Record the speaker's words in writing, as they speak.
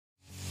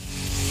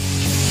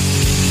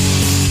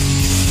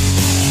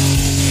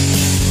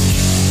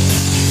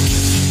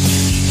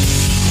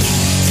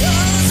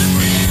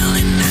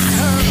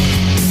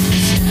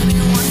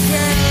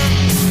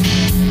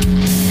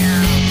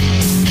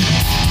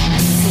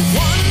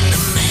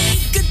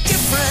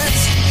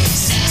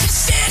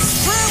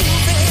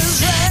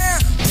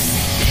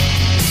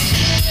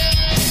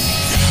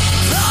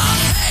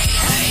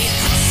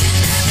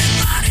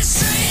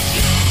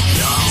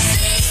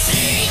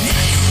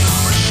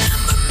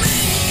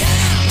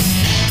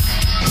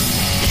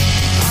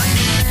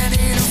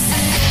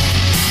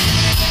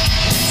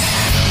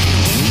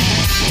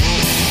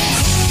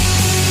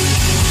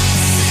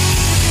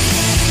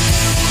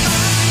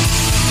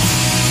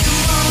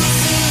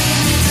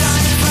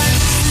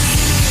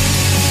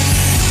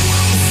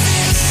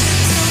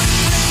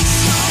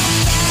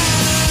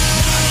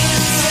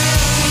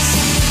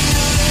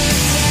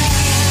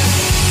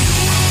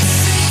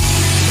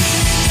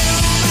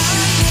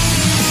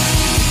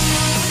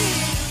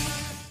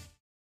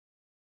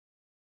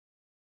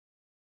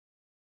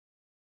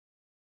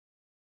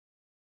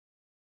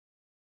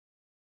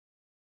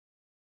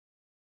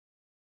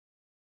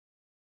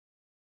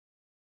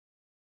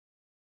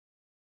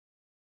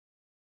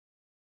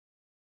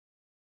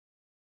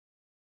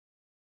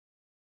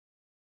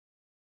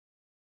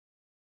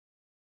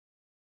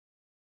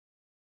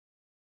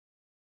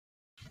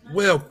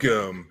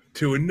Welcome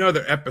to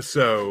another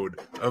episode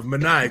of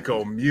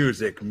Maniacal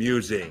Music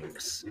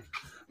Musings.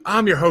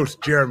 I'm your host,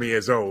 Jeremy,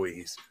 as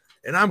always,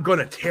 and I'm going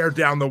to tear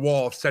down the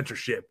wall of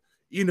censorship,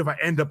 even if I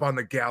end up on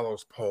the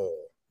gallows pole.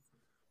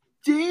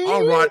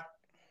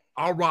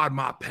 I'll ride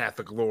my path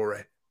of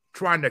glory,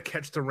 trying to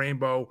catch the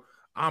rainbow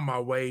on my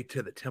way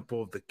to the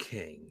Temple of the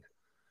King.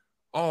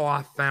 All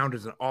I found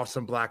is an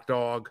awesome black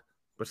dog,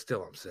 but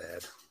still I'm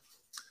sad.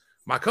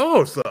 My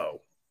co-host,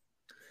 though,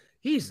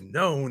 he's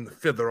known the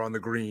fiddler on the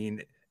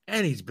green,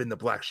 and he's been the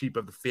black sheep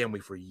of the family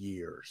for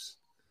years.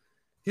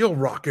 He'll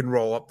rock and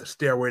roll up the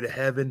stairway to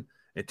heaven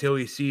until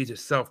he sees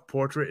his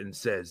self-portrait and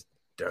says,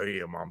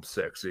 "Damn, I'm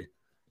sexy."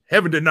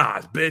 Heaven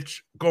denies,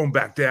 bitch. Going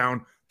back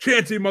down.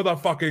 Chancy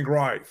motherfucking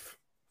Greif.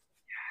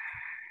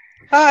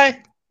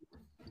 Hi.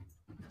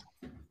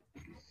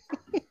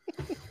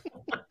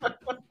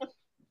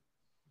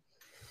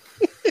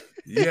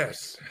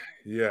 Yes.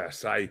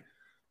 I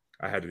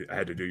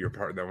had to do your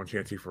part in that one,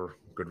 Chancy, for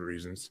good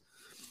reasons.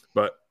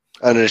 But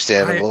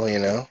understandable, you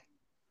know.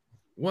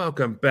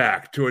 Welcome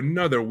back to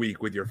another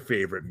week with your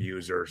favorite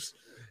musers.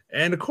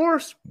 And of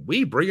course,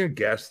 we bring a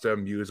guest to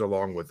muse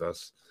along with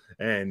us.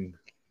 And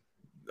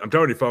I'm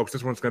telling you, folks,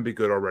 this one's going to be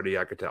good already,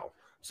 I could tell.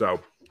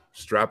 So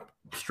strap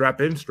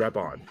in, strap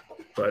on.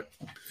 But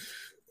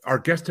our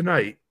guest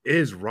tonight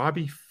is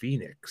Robbie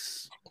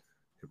Phoenixx,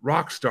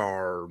 rock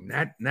star,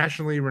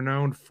 nationally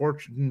renowned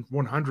Fortune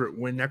 100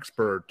 win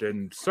expert,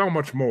 and so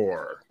much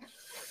more.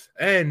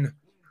 And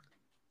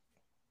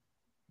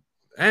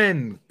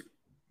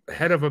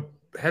head of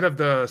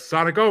the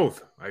Sonic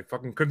Oath. I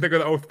fucking couldn't think of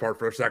the oath part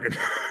for a second.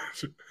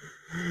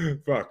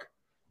 Fuck.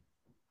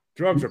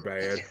 Drugs are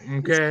bad.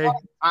 Okay.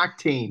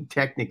 Octane,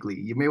 technically.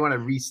 You may want to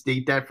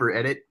restate that for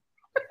edit.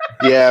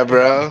 Yeah,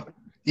 bro.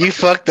 You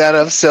fucked that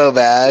up so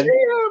bad.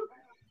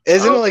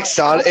 Isn't it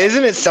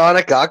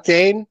Sonic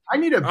Octane? I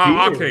need a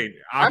beer.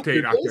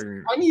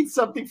 Octane. I need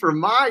something for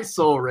my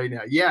soul right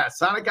now. Yeah,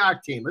 Sonic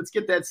Octane. Let's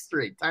get that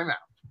straight. Time out.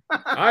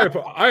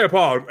 I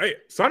apologize. Hey,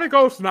 Sonic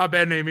Ghost's not a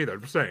bad name either.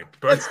 I'm just saying.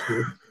 But that's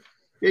true.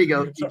 There you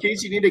go. In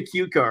case you need a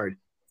cue card.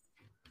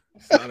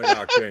 Sonic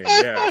Octane,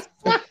 yeah.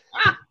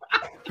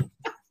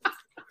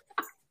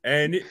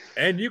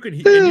 and you can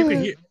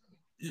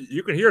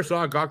hear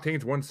Sonic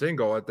Octane's one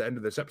single at the end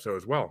of this episode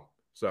as well.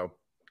 So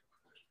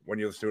when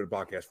you listen to the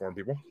podcast form,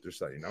 people, just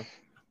so you know.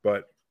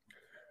 But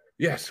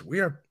yes,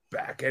 we are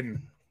back.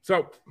 And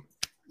so,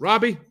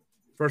 Robbie,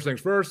 first things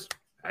first,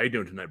 how you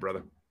doing tonight,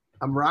 brother?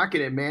 I'm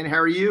rocking it, man. How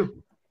are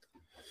you?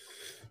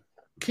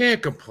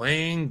 Can't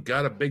complain.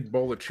 Got a big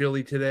bowl of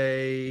chili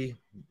today.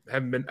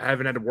 Haven't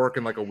had to work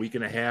in like a week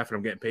and a half, and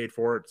I'm getting paid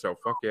for it. So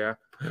fuck yeah.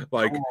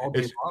 Like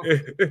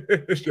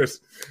it's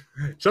just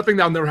something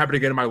that'll never happen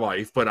again in my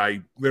life. But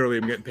I literally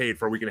am getting paid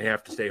for a week and a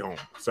half to stay home.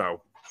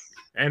 So,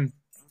 and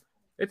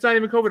it's not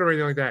even COVID or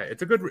anything like that.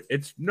 It's a good.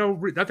 It's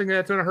nothing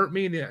that's gonna hurt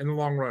me in the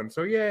long run.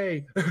 So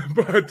yay.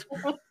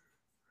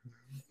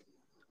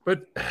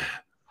 but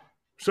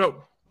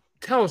so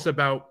tell us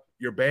about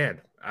your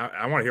band.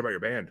 I want to hear about your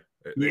band.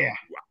 Yeah.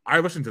 I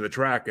listened to the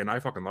track and I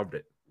fucking loved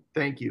it.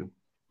 Thank you.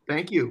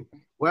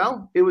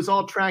 Well, it was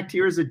all tracked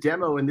here as a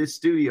demo in this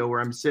studio where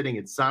I'm sitting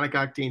at Sonic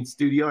Octane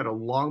Studio out of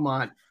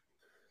Longmont,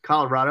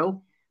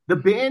 Colorado. The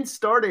band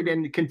started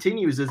and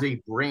continues as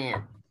a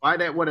brand. By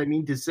that, what I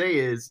mean to say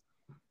is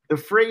the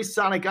phrase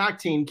Sonic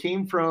Octane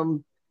came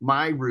from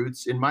my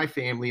roots in my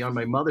family on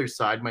my mother's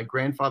side, my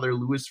grandfather,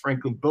 Louis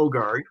Franklin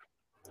Bogart.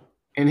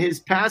 And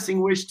his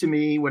passing wish to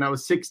me when I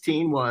was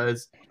 16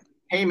 was,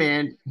 hey,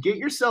 man, get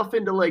yourself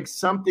into like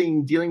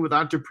something dealing with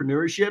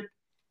entrepreneurship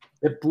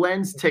that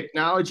blends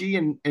technology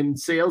and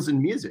sales and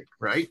music,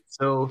 right?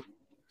 So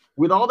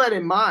with all that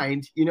in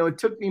mind, you know, it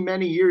took me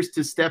many years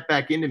to step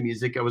back into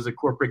music. I was a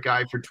corporate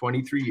guy for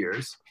 23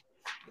 years.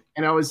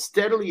 And I was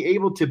steadily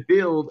able to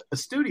build a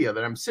studio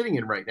that I'm sitting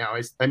in right now.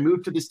 I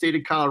moved to the state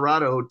of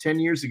Colorado 10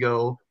 years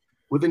ago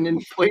with an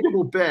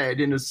inflatable bed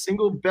in a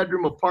single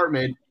bedroom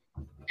apartment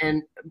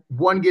and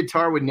one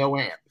guitar with no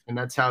amp. And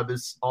that's how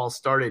this all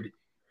started.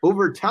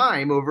 Over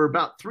time, over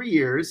about 3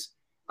 years,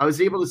 I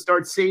was able to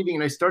start saving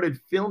and I started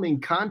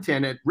filming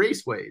content at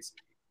raceways.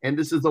 And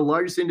this is the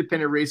largest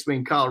independent raceway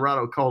in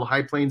Colorado called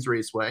High Plains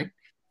Raceway.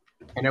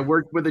 And I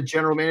worked with a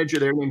general manager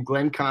there named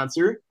Glenn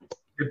Concert.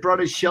 It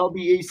brought a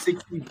Shelby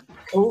A60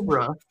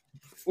 Cobra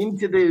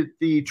into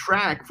the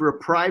track for a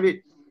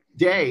private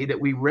day that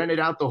we rented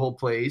out the whole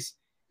place.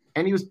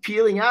 And he was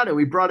peeling out and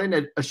we brought in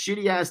a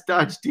shitty-ass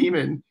Dodge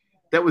Demon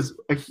that was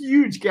a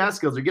huge gas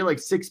guzzler. Get like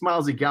 6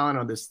 miles a gallon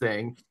on this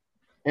thing.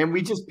 And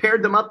we just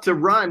paired them up to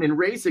run and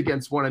race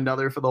against one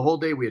another for the whole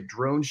day. We had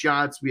drone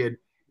shots. We had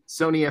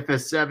Sony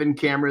FS7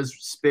 cameras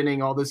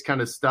spinning, all this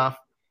kind of stuff.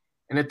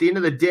 And at the end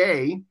of the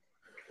day,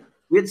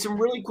 we had some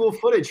really cool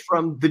footage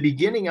from the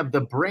beginning of the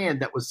brand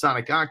that was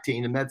Sonic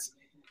Octane. And that's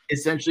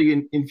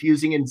essentially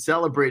infusing and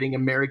celebrating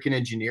American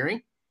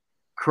engineering,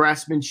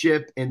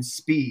 craftsmanship, and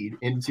speed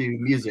into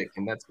music.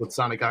 And that's what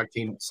Sonic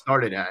Octane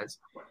started as.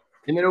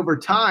 And then over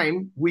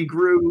time, we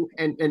grew,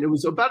 and it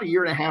was about a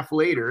year and a half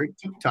later, it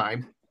took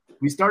time,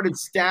 we started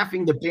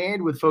staffing the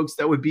band with folks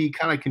that would be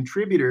kind of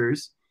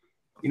contributors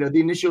the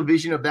initial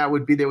vision of that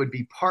would be they would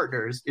be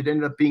partners. It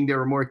ended up being there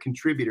were more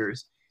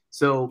contributors.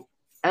 So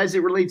as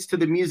it relates to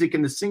the music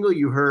and the single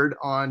you heard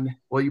on,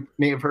 well, you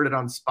may have heard it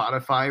on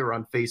Spotify or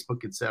on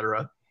Facebook,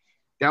 etc.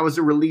 That was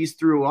a release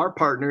through our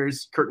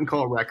partners, Curtain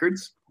Call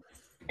Records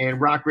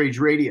and Rock Rage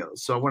Radio.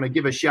 So I want to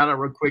give a shout out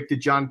real quick to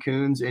John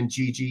Coons and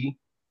Gigi,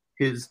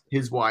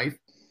 his wife,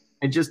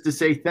 and just to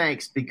say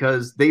thanks,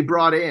 because they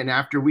brought in,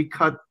 after we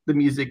cut the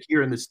music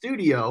here in the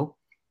studio,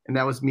 and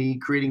that was me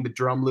creating the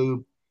drum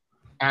loop,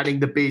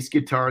 adding the bass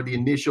guitar, the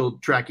initial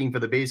tracking for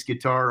the bass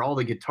guitar, all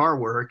the guitar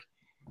work,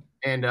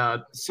 and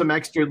some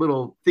extra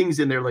little things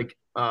in there like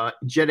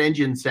jet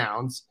engine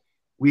sounds.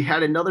 We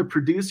had another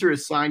producer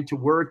assigned to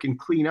work and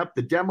clean up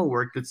the demo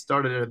work that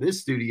started out of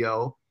this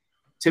studio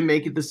to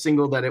make it the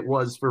single that it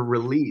was for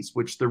release,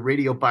 which the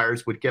radio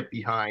buyers would get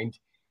behind.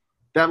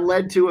 That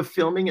led to a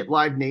filming at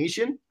Live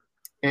Nation,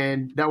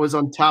 and that was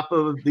on top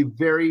of the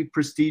very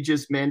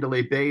prestigious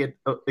Mandalay Bay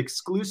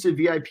exclusive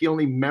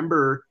VIP-only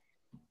member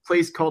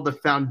place called the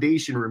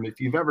Foundation Room. If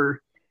you've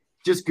ever,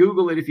 just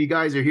Google it if you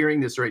guys are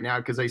hearing this right now,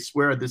 because I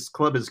swear this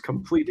club is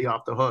completely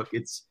off the hook.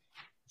 It's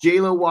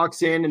J-Lo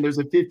walks in, and there's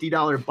a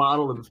 $50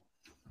 bottle of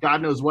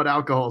God knows what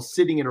alcohol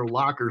sitting in her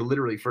locker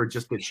literally for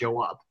just to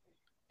show up.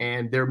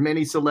 And there are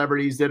many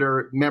celebrities that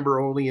are member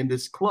only in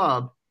this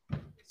club.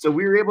 So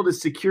we were able to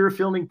secure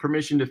filming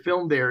permission to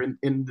film there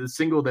in the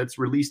single that's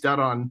released out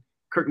on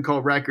Curtain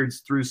Call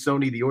Records through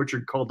Sony The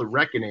Orchard, called The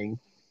Reckoning.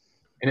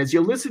 And as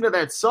you listen to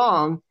that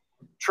song,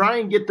 try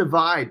and get the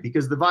vibe,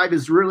 because the vibe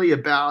is really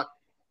about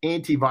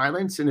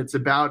anti-violence, and it's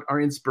about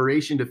our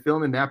inspiration to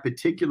film in that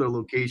particular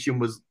location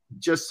was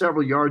just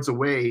several yards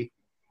away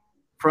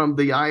from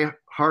the I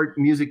Heart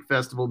Music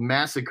Festival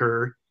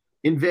massacre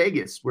in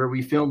Vegas, where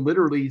we filmed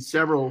literally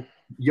several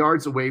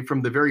yards away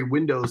from the very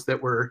windows that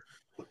were,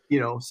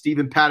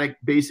 Stephen Paddock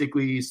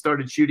basically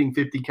started shooting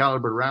 50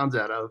 caliber rounds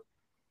out of.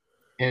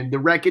 And The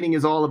Reckoning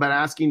is all about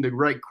asking the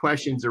right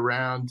questions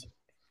around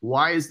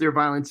why is there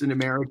violence in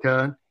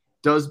America?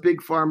 Does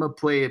Big Pharma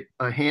play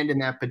a hand in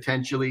that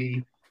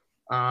potentially?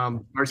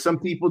 Are some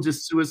people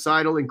just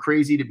suicidal and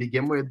crazy to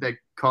begin with that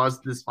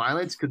caused this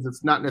violence? Because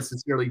it's not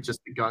necessarily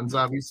just the guns,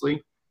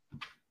 obviously.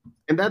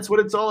 And that's what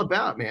it's all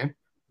about, man.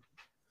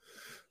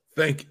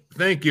 Thank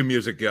you,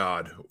 music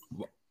god.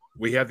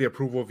 We have the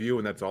approval of you,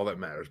 and that's all that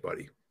matters,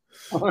 buddy.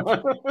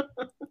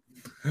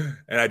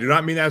 And I do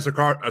not mean that as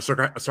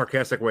a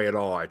sarcastic way at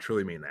all. I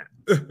truly mean that.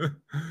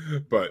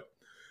 But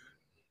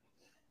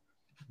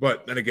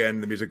then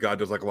again, the music god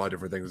does like a lot of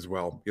different things as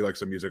well. He likes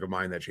some music of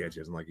mine that Chancey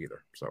doesn't like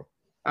either. So,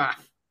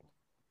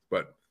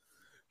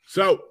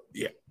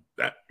 yeah,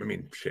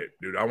 shit,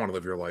 dude, I want to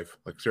live your life,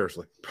 like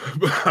seriously.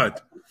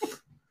 But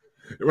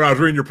when I was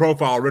reading your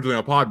profile originally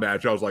on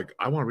Podmatch, I was like,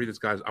 I want to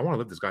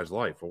live this guy's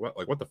life.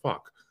 What the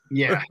fuck?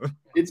 Yeah,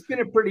 it's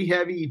been a pretty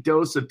heavy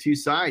dose of two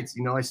sides.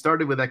 I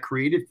started with that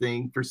creative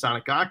thing for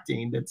Sonic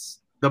Octane. That's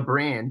the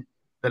brand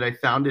that I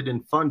founded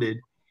and funded.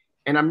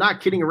 And I'm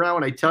not kidding around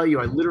when I tell you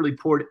I literally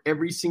poured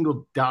every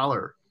single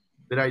dollar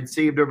that I'd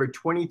saved over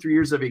 23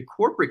 years of a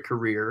corporate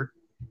career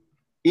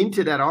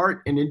into that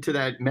art and into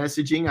that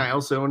messaging. I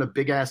also own a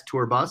big-ass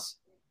tour bus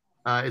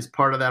as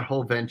part of that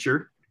whole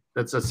venture.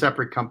 That's a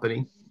separate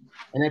company.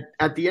 And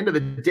at the end of the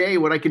day,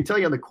 what I can tell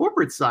you on the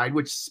corporate side,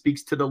 which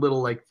speaks to the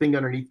little thing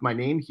underneath my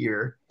name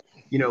here,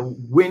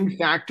 win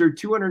factor,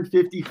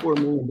 $254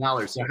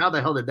 million. So how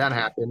the hell did that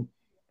happen?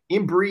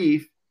 In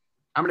brief,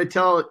 I'm going to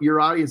tell your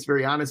audience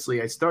very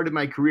honestly, I started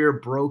my career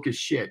broke as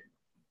shit.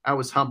 I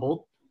was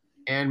humbled,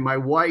 and my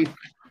wife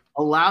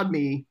allowed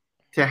me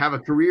to have a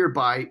career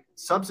by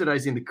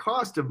subsidizing the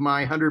cost of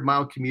my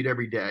 100-mile commute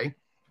every day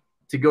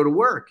to go to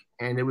work.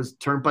 And it was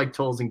turnpike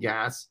tolls and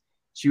gas.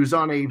 She was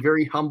on a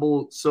very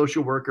humble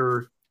social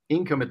worker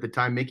income at the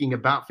time, making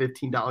about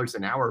 $15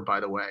 an hour, by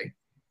the way.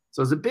 So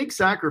it was a big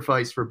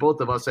sacrifice for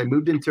both of us. I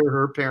moved into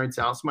her parents'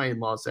 house, my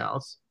in-laws'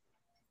 house,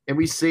 and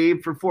we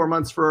saved for 4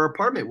 months for our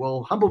apartment.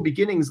 Well, humble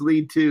beginnings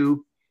lead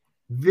to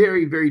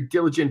very, very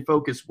diligent,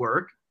 focused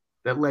work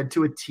that led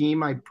to a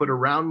team I put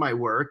around my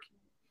work.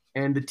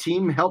 And the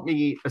team helped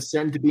me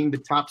ascend to being the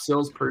top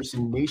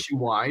salesperson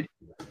nationwide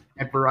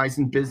at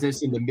Verizon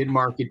Business in the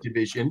mid-market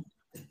division,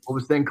 what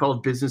was then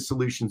called Business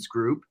Solutions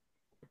Group.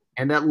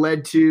 And that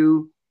led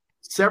to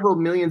several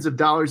millions of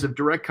dollars of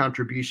direct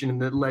contribution,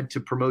 and that led to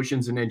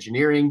promotions in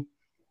engineering,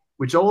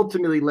 which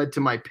ultimately led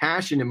to my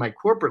passion in my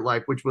corporate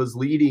life, which was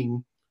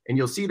leading, and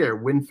you'll see there,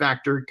 win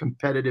factor,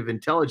 competitive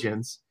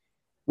intelligence.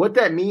 What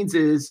that means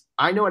is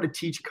I know how to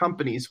teach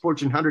companies,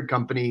 Fortune 100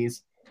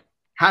 companies,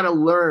 how to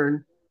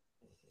learn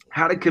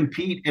how to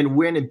compete and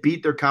win and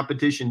beat their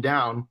competition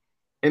down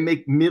and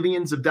make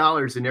millions of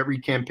dollars in every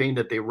campaign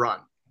that they run.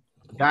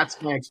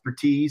 That's my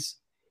expertise.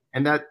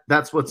 And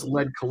that's what's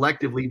led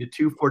collectively to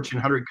 2 Fortune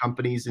 100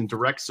 companies in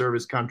direct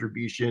service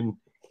contribution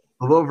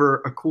of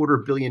over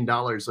 $250 million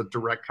of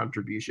direct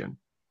contribution.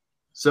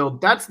 So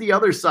that's the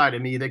other side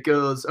of me that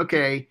goes,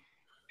 okay,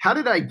 how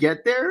did I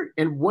get there?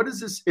 And what does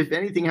this, if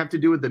anything, have to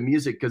do with the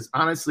music? Because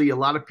honestly, a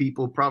lot of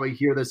people probably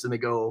hear this and they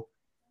go,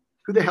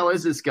 who the hell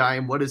is this guy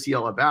and what is he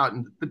all about?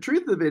 And the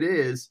truth of it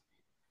is,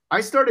 I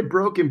started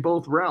broke in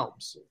both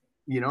realms.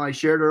 I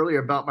shared earlier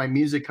about my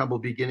music humble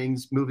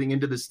beginnings, moving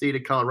into the state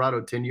of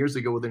Colorado 10 years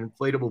ago with an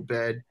inflatable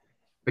bed,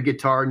 a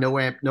guitar, no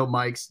amp, no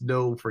mics,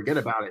 no forget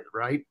about it,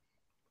 right?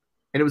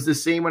 And it was the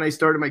same when I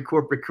started my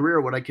corporate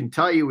career. What I can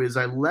tell you is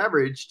I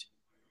leveraged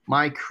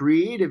my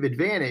creative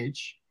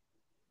advantage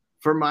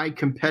for my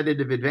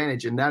competitive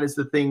advantage. And that is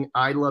the thing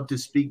I love to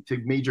speak to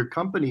major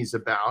companies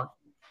about,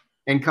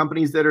 and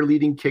companies that are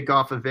leading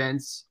kickoff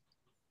events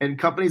and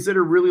companies that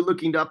are really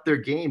looking to up their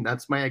game.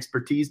 That's my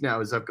expertise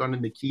now, is I've gone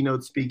into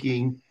keynote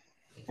speaking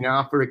and I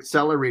offer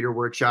accelerator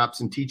workshops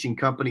and teaching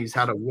companies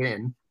how to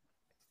win.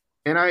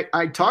 And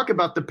I talk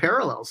about the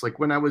parallels. Like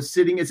when I was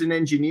sitting as an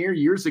engineer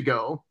years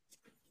ago,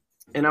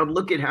 and I would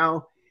look at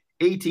how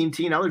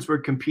AT&T and others were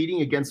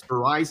competing against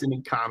Verizon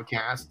and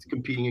Comcast,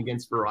 competing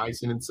against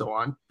Verizon and so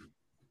on.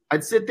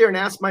 I'd sit there and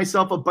ask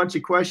myself a bunch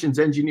of questions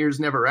engineers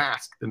never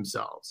ask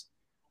themselves.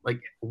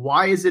 Like,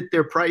 why is it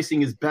their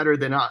pricing is better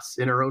than us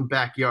in our own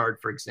backyard,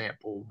 for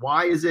example?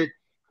 Why is it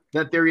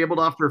that they're able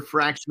to offer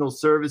fractional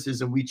services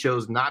and we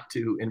chose not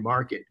to in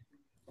market?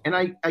 And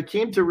I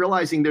came to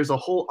realizing there's a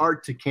whole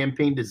art to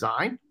campaign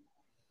design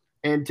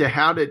and to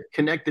how to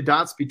connect the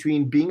dots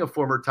between being a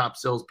former top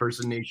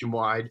salesperson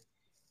nationwide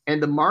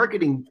and the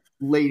marketing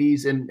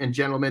ladies and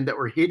gentlemen that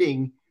were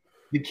hitting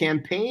the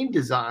campaign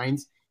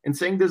designs and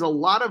saying there's a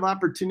lot of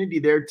opportunity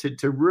there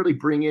to really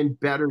bring in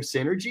better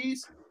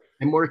synergies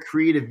and more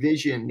creative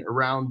vision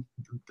around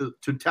the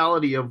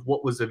totality of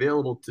what was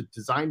available to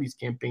design these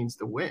campaigns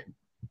to win.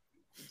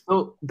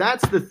 So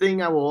that's the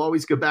thing I will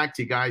always go back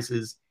to, guys,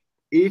 is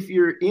if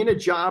you're in a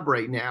job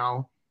right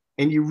now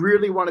and you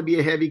really want to be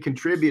a heavy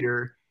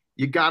contributor,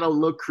 you got to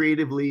look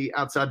creatively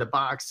outside the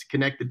box,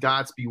 connect the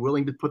dots, be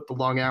willing to put the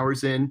long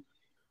hours in.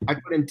 I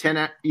put in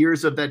 10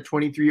 years of that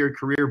 23-year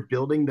career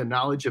building the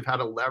knowledge of how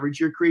to leverage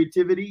your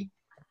creativity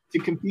to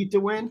compete to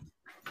win.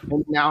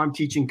 And now I'm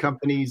teaching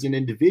companies and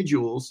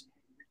individuals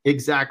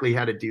exactly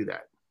how to do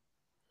that.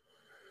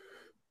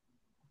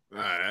 All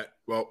right.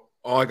 Well,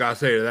 all I got to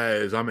say to that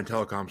is I'm in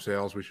telecom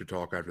sales. We should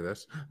talk after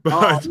this. But,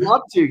 I'd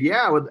love to.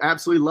 Yeah, I would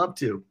absolutely love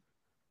to.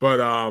 But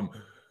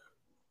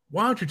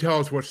why don't you tell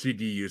us what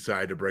CD you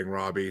decided to bring,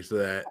 Robbie, so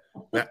that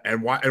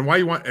and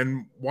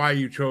why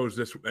you chose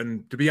this?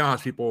 And to be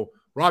honest, people,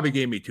 Robbie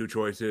gave me two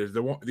choices.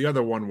 The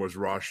other one was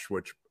Rush,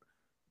 which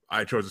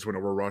I chose this one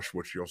over Rush,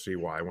 which you'll see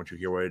why once you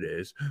hear what it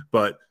is.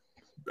 But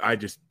I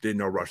just didn't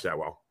know Rush that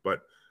well.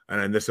 And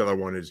then this other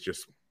one is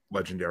just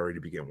legendary to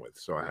begin with,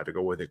 so I had to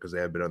go with it because they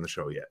haven't been on the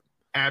show yet.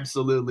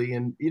 Absolutely.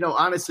 And,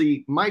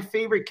 honestly, my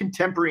favorite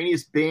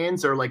contemporaneous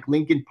bands are like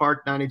Linkin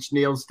Park, Nine Inch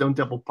Nails, Stone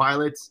Temple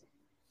Pilots.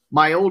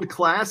 My old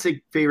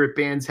classic favorite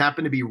bands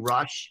happen to be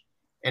Rush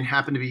and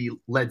happen to be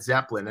Led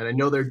Zeppelin. And I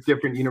know they're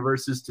different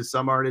universes to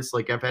some artists.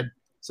 Like I've had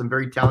some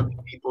very talented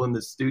people in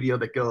the studio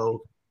that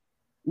go,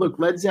 look,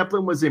 Led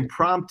Zeppelin was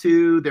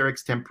impromptu. They're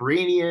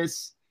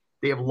extemporaneous.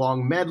 They have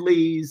long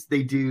medleys.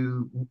 They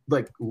do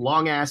like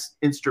long ass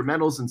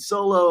instrumentals and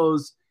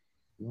solos.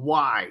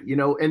 Why?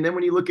 And then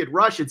when you look at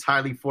Rush, it's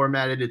highly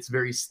formatted. It's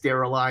very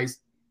sterilized,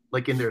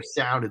 like in their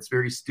sound. It's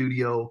very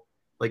studio,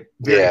 like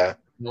very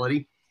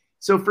melody.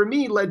 So for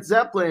me, Led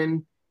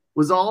Zeppelin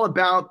was all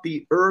about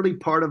the early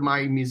part of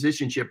my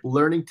musicianship,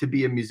 learning to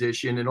be a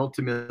musician and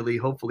ultimately,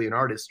 hopefully, an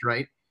artist,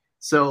 right?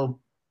 So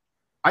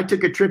I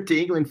took a trip to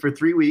England for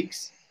 3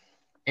 weeks,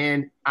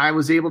 and I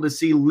was able to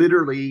see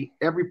literally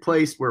every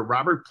place where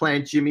Robert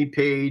Plant, Jimmy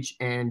Page,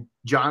 and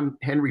John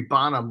Henry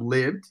Bonham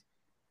lived,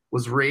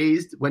 was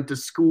raised, went to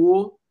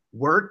school,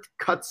 worked,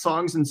 cut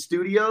songs in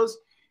studios.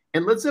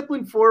 And Led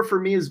Zeppelin 4 for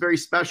me is very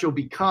special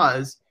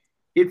because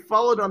it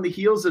followed on the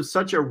heels of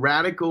such a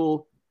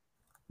radical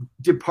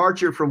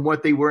departure from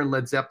what they were in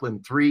Led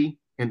Zeppelin 3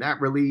 in that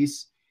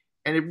release.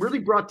 And it really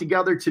brought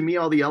together to me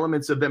all the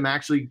elements of them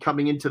actually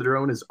coming into their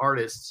own as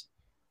artists,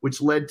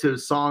 which led to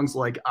songs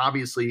like,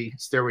 obviously,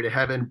 Stairway to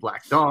Heaven,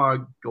 Black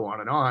Dog, go on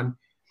and on.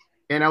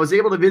 And I was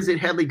able to visit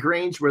Headley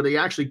Grange, where they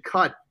actually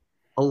cut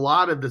a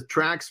lot of the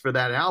tracks for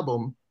that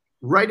album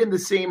right in the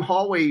same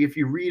hallway. If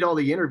you read all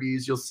the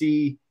interviews, you'll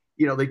see,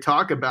 they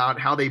talk about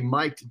how they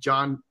mic'd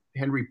John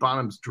Henry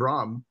Bonham's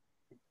drum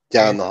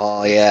down the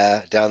hall,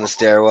 down the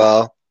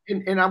stairwell.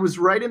 And I was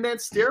right in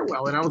that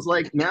stairwell, and I was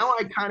like, now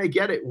I kind of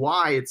get it,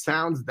 why it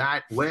sounds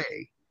that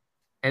way.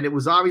 And it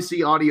was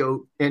obviously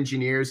audio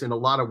engineers and a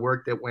lot of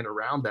work that went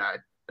around that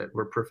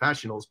were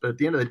professionals. But at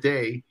the end of the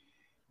day,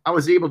 I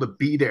was able to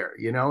be there,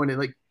 and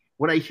like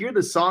when I hear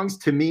the songs,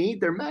 to me,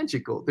 they're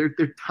magical. They're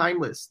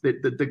timeless.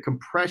 The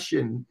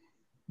compression,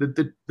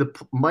 the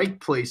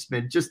mic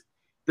placement, just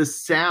the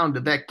sound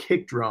of that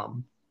kick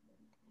drum.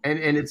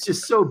 And it's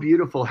just so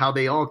beautiful how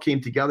they all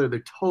came together.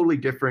 They're totally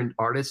different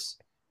artists.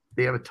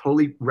 They have a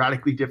totally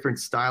radically different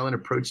style and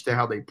approach to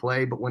how they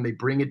play. But when they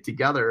bring it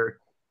together,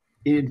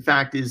 it in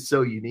fact is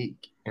so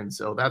unique. And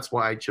so that's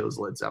why I chose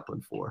Led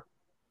Zeppelin 4.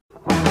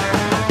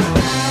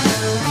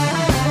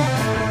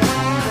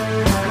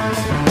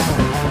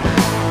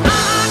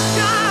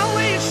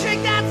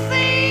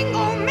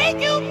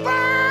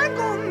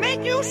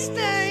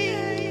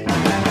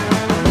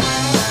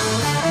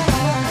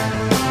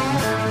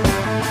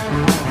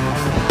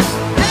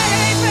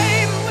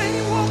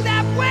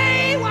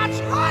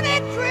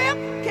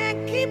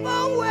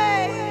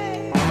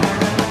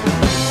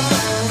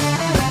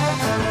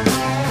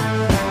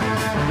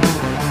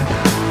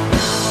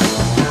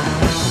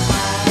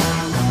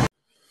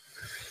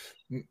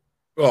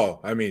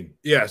 Well, I mean,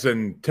 yes,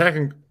 and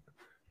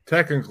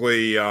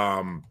technically,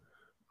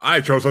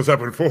 I chose Led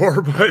Zeppelin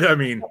 4, but I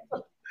mean,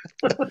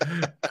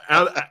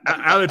 out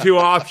of the two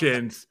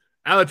options,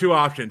 how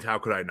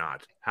could I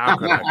not? How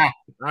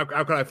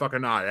could I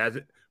fucking not?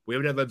 We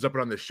haven't had Led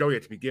Zeppelin on the show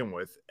yet to begin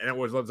with, and it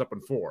was Led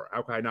Zeppelin 4.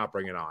 How could I not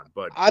bring it on?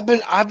 But I've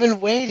been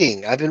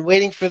waiting. I've been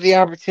waiting for the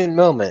opportune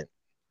moment.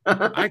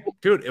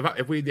 Dude,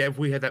 if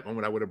we had that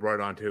moment, I would have brought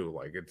it on too.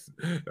 Like it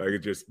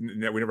just we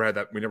never had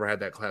that. We never had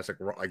that classic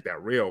like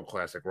that real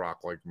classic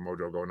rock like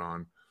mojo going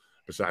on.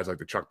 Besides like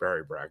the Chuck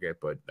Berry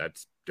bracket, but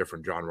that's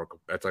different genre.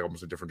 That's like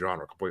almost a different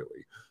genre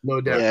completely.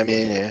 No doubt. Yeah, I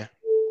mean, yeah.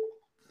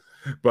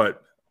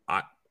 But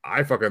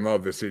I fucking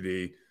love this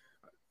CD.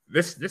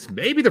 This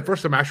may be the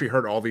first time I actually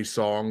heard all these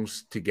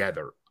songs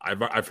together.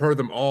 I've heard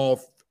them all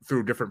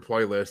through different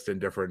playlists and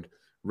different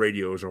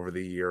radios over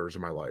the years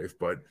of my life,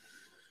 but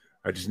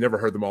I just never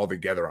heard them all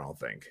together. I don't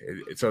think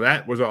so.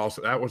 That was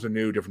a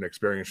new, different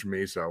experience for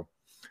me. So,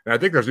 and I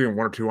think there's even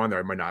one or two on there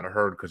I might not have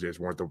heard because they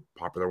just weren't the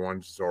popular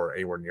ones or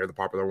anywhere near the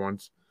popular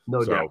ones.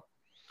 No doubt.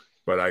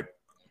 But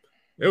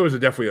it was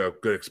definitely a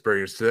good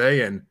experience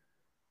today. And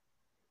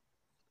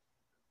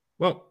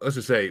well, let's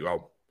just say,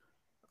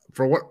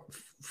 for what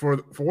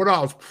I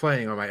was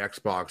playing on my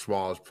Xbox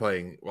while I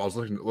was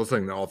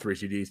listening to all three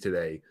CDs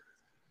today.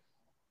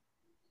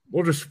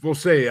 We'll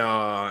say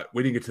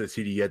we didn't get to the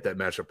CD yet that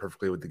matched up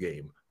perfectly with the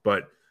game,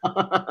 but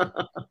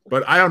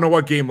I don't know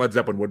what game Led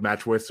Zeppelin would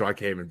match with, so I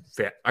can't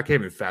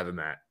even fathom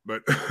that.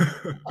 But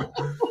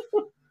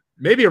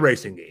maybe a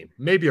racing game,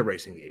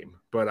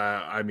 But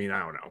I mean, I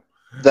don't know.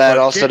 That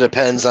also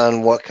depends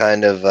on what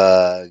kind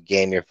of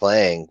game you're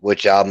playing,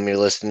 which album you're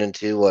listening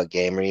to, what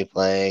game are you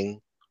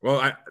playing.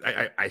 Well,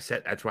 I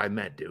said that's what I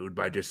meant, dude.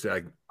 But I just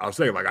I'll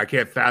say I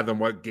can't fathom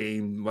what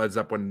game Led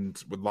Zeppelin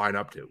would line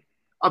up to.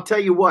 I'll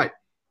tell you what.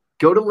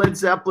 Go to Led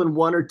Zeppelin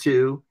 1 or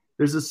 2.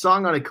 There's a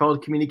song on it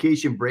called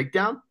Communication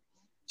Breakdown.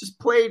 Just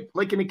play it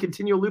like in a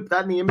continual loop,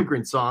 that and the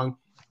Immigrant Song.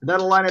 And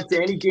that'll line up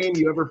to any game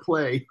you ever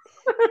play.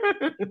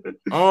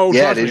 Oh,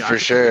 yeah, dude, for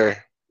sure.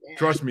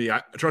 Trust me.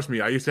 I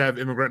used to have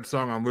Immigrant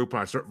Song on loop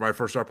when I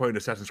first started playing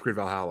Assassin's Creed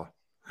Valhalla.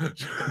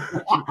 Because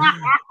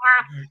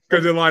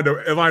it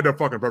lined up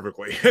fucking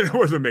perfectly. It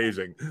was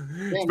amazing.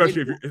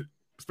 Especially if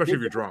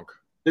you're drunk.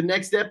 The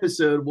next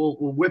episode, we'll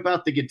whip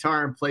out the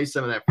guitar and play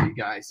some of that for you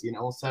guys.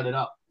 We'll set it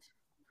up.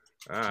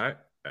 All right,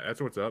 that's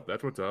what's up.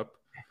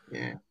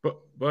 Yeah.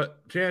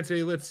 But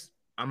Chancey,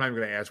 I'm not even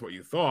going to ask what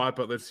you thought,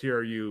 but let's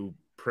hear you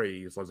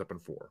praise Led Zeppelin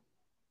 4.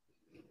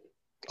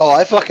 Oh,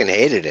 I fucking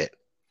hated it.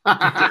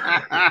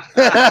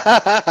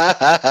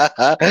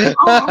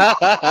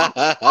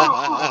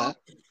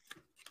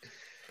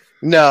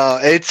 No,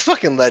 it's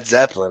fucking Led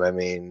Zeppelin. I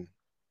mean,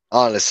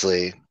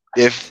 honestly,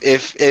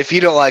 if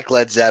you don't like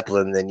Led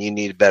Zeppelin, then you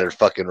need better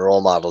fucking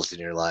role models in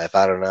your life.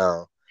 I don't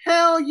know.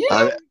 Hell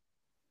yeah.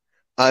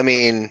 I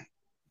mean,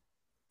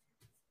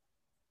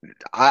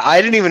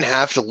 I didn't even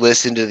have to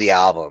listen to the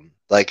album.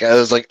 Like I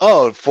was like,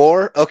 oh,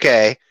 4?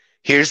 Okay,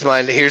 here's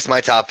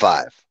my top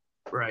 5.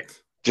 Right.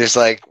 Just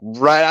like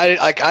right.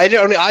 I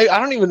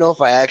don't even know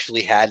if I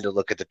actually had to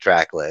look at the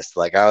track list.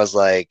 Like I was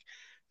like,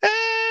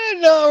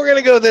 no, we're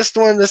gonna go this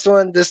one. This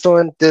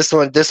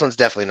one's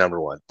definitely number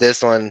 1.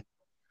 This one,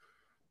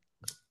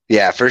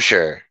 yeah, for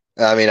sure.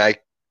 I mean,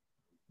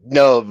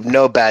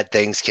 no bad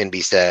things can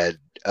be said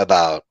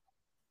about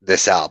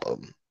this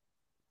album.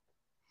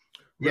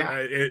 Yeah,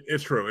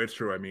 it's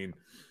true. I mean,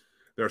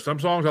 there are some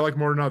songs I like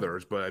more than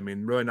others, but I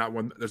mean, really not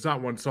one. There's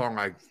not one song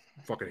I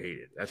fucking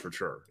hated. That's for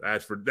sure.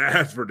 That's for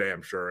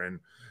damn sure. And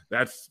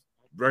that's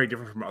very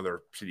different from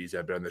other CDs that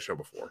have been on the show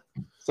before.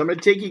 So I'm going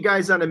to take you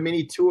guys on a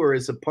mini tour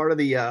as a part of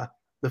the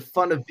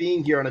fun of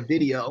being here on a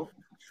video.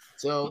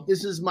 So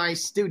this is my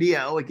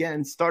studio.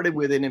 Again, started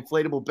with an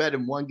inflatable bed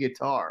and one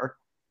guitar.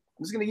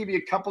 I'm just going to give you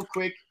a couple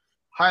quick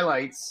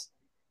highlights.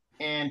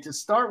 And to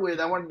start with,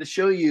 I wanted to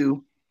show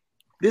you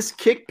this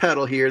kick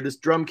pedal here, this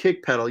drum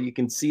kick pedal. You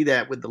can see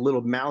that with the little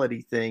mallet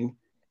thing.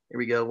 Here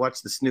we go.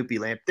 Watch the Snoopy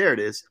lamp. There it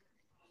is.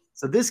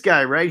 So this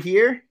guy right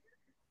here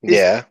is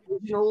the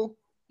original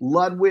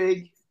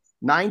Ludwig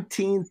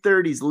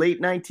 1930s,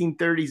 late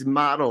 1930s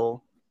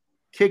model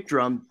kick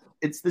drum.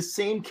 It's the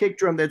same kick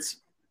drum that's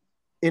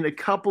in a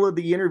couple of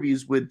the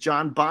interviews with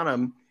John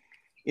Bonham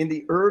in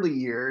the early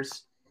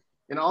years.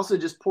 And also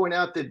just point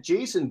out that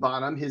Jason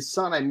Bonham, his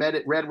son, I met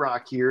at Red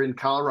Rock here in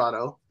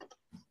Colorado.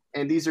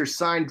 And these are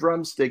signed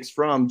drumsticks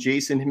from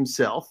Jason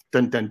himself.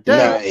 Dun, dun, dun.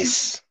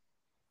 Nice.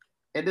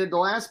 And then the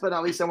last but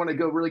not least I want to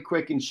go really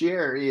quick and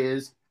share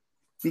is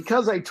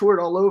because I toured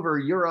all over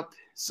Europe,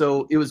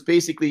 so it was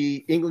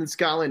basically England,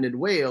 Scotland, and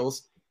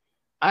Wales,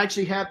 I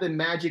actually have the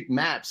magic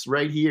maps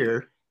right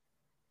here,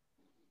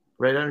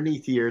 right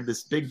underneath here,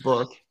 this big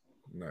book.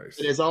 Nice.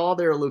 It has all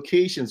their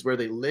locations where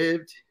they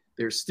lived,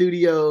 their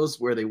studios,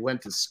 where they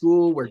went to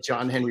school, where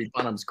John Henry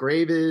Bonham's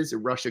grave is, at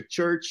Rushock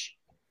Church.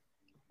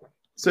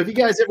 So if you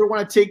guys ever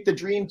want to take the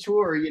dream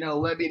tour,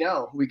 let me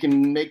know. We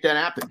can make that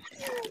happen.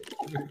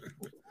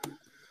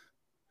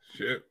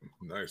 Shit.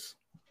 Nice.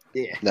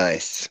 Yeah.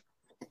 Nice.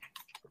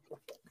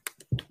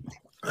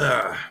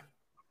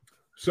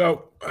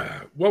 So,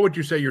 what would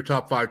you say your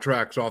top 5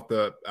 tracks off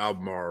the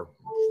album are,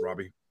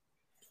 Robbie?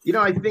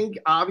 I think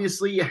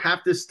obviously you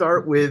have to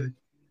start with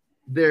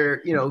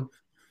their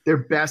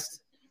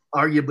best,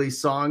 arguably,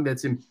 song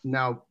that's in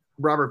now.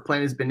 Robert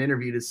Plant has been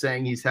interviewed as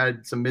saying he's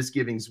had some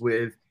misgivings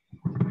with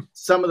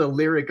some of the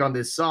lyric on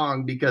this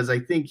song because I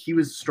think he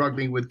was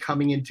struggling with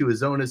coming into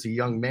his own as a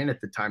young man at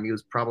the time. He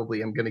was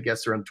probably, I'm going to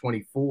guess, around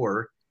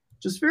 24,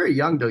 just very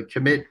young to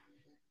commit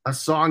a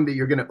song that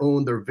you're going to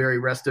own the very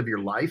rest of your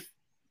life.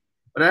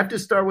 But I have to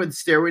start with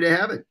Stairway to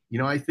Heaven.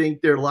 I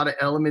think there are a lot of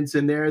elements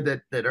in there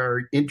that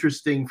are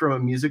interesting from a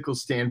musical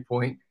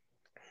standpoint.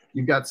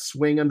 You've got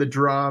swing on the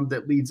drum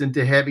that leads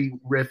into heavy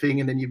riffing,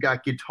 and then you've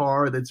got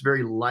guitar that's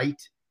very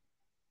light,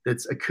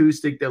 that's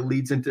acoustic, that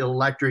leads into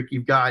electric.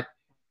 You've got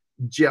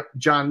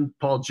John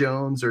Paul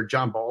Jones or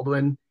John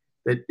Baldwin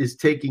that is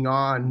taking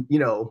on,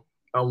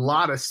 a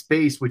lot of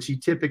space, which he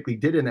typically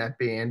did in that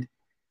band.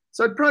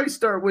 So I'd probably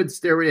start with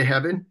Stairway to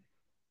Heaven.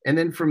 And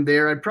then from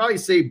there, I'd probably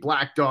say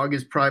Black Dog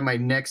is probably my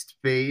next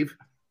fave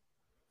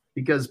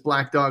because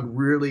Black Dog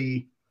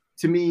really,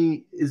 to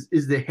me,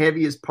 is the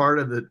heaviest part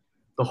of the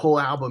whole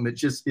album.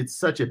 It's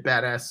such a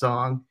badass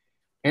song.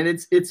 And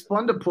it's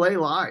fun to play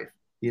live,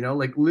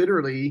 like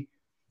literally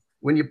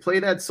when you play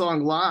that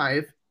song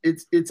live,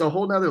 it's a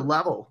whole nother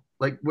level.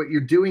 Like what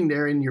you're doing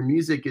there in your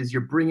music is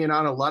you're bringing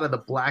on a lot of the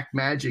black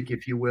magic,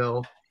 if you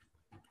will,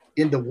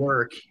 in the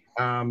work.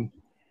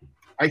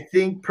 I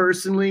think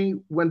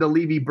personally, When the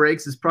Levee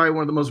Breaks is probably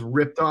one of the most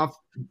ripped off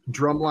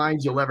drum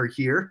lines you'll ever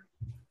hear.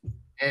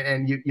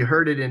 And you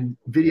heard it in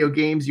video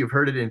games, you've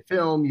heard it in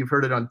film, you've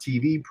heard it on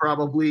TV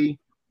probably.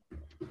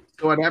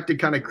 So I'd have to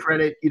kind of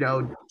credit,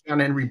 John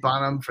Henry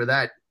Bonham for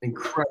that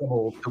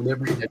incredible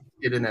delivery that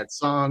he did in that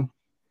song.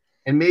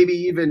 And maybe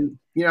even,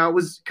 I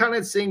was kind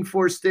of saying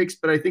Four Sticks,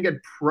 but I think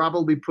I'd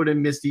probably put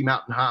in Misty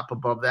Mountain Hop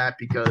above that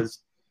because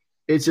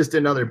it's just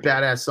another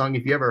badass song.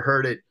 If you ever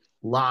heard it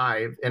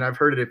live, and I've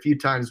heard it a few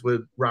times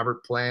with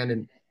Robert Plant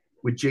and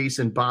with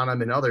Jason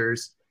Bonham and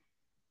others,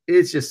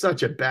 it's just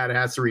such a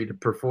badassery to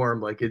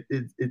perform. Like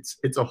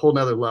it's a whole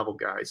nother level,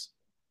 guys.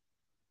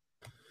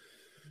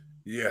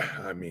 Yeah,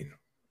 I mean,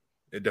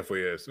 it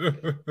definitely is.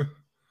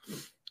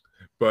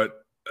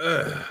 But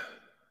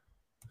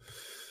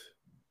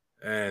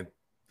and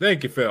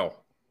thank you, Phil.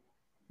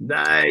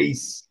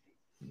 Nice.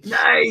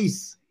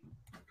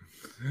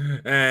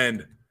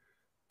 And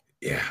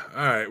yeah,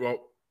 all right. Well,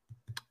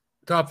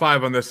 top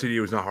 5 on this CD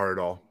was not hard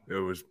at all. It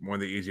was one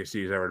of the easiest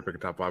CDs ever to pick a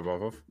top 5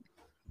 off of.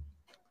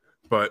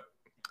 But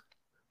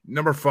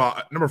number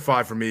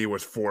five for me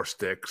was Four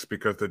Sticks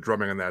because the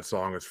drumming on that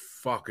song is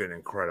fucking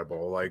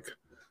incredible. Like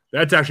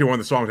that's actually one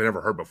of the songs I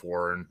never heard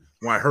before. And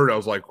when I heard it, I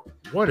was like,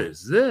 what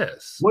is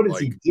this? What is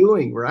he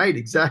doing? Right.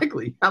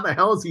 Exactly. How the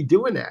hell is he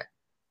doing that?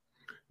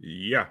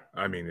 Yeah.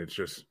 I mean, it's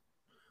just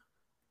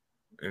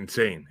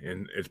insane.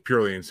 And it's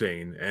purely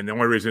insane. And the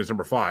only reason it's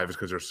number 5 is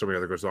because there's so many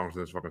other good songs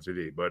in this fucking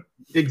CD. But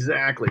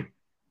exactly.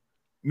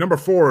 Number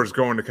 4 is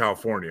Going to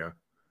California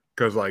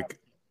because like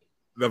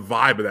the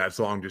vibe of that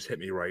song just hit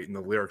me right. And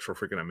the lyrics were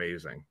freaking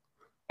amazing.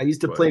 I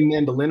used to play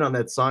mandolin on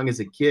that song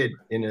as a kid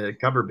in a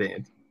cover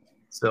band.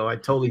 So I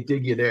totally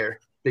dig you there.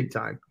 Big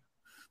time.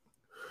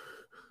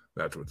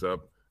 That's what's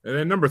up. And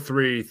then number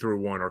 3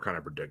 through 1 are kind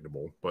of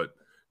predictable. But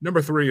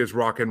number 3 is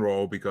Rock and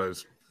Roll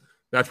because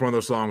that's one of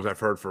those songs I've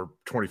heard for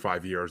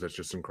 25 years. That's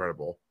just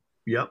incredible.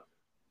 Yep.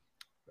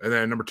 And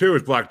then number 2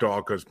 is Black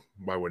Dog because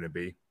why wouldn't it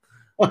be?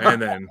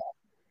 And then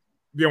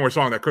the only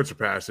song that could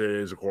surpass it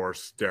is, of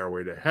course,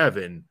 Stairway to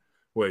Heaven,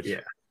 which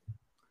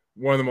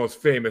one of the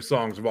most famous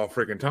songs of all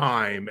freaking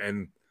time.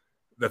 And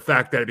the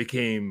fact that it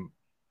became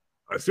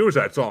a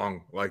suicide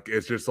song, like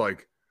it's just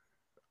like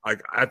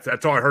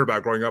that's all I heard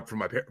about growing up from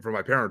my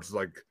parents.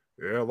 Like,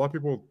 yeah, a lot of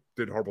people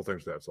did horrible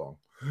things to that song.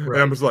 Right.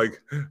 And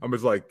I'm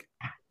like,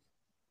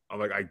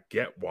 I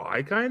get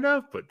why, kind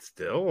of, but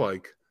still,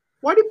 like,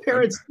 why do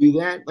parents do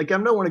that? Like, I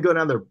don't want to go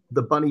down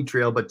the bunny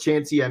trail, but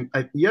Chancey,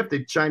 you have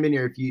to chime in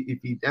here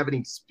if you have any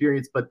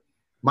experience. But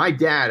my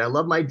dad, I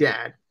love my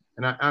dad,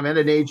 and I'm at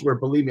an age where,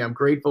 believe me, I'm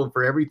grateful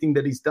for everything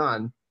that he's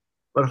done.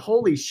 But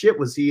holy shit,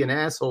 was he an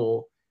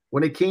asshole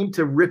when it came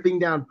to ripping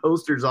down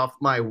posters off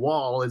my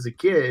wall as a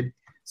kid.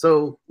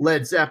 So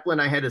Led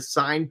Zeppelin, I had a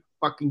signed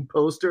fucking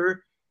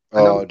poster.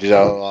 Oh, dude,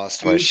 I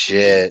lost my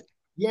shit.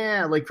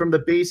 Yeah, like from the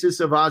basis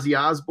of Ozzy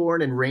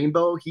Osbourne and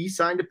Rainbow, he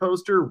signed a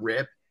poster,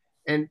 RIP,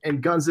 and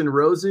Guns N'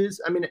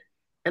 Roses. I mean,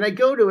 and I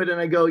go to it and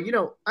I go,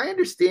 I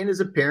understand as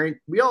a parent,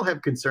 we all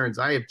have concerns.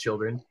 I have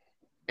children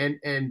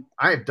and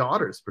I have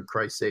daughters, for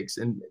Christ's sakes.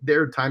 And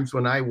there are times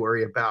when I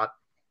worry about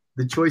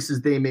the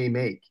choices they may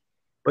make.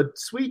 But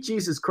sweet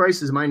Jesus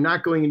Christ, is mine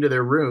not going into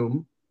their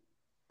room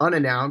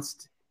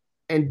unannounced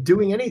and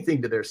doing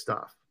anything to their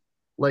stuff.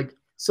 Like,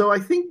 so I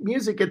think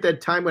music at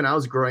that time when I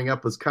was growing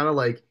up was kind of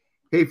like,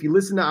 hey, if you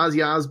listen to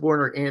Ozzy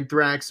Osbourne or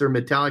Anthrax or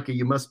Metallica,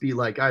 you must be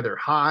like either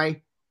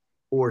high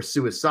or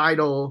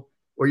suicidal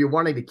or you're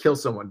wanting to kill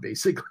someone,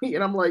 basically.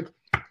 And I'm like,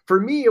 for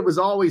me, it was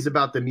always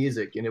about the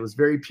music and it was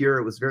very pure.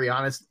 It was very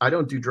honest. I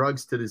don't do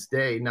drugs to this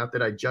day. Not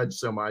that I judge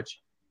so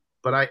much,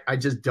 but I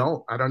just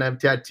don't. I don't have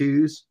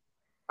tattoos.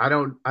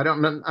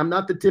 I'm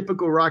not the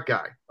typical rock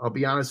guy. I'll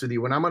be honest with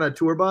you. When I'm on a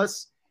tour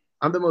bus,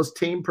 I'm the most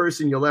tame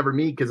person you'll ever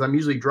meet because I'm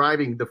usually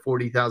driving the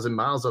 40,000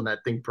 miles on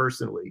that thing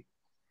personally.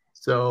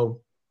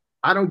 So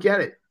I don't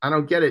get it. I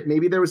don't get it.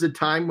 Maybe there was a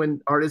time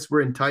when artists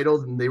were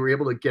entitled and they were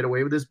able to get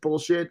away with this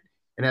bullshit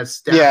and have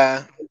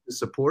staff to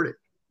support it.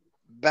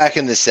 Back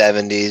in the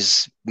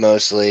 70s,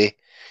 mostly.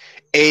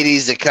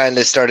 80s, it kind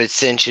of started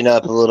cinching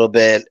up a little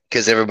bit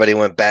because everybody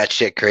went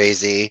batshit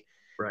crazy.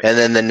 Right. And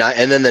then the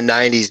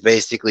 90s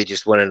basically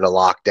just went into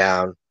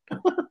lockdown.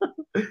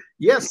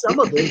 Yeah, some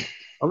of it.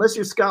 Unless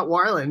you're Scott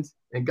Weiland,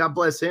 and God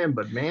bless him,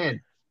 but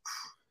man,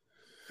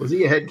 was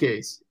he a head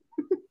case?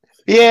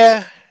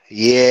 Yeah.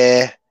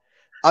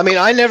 I mean,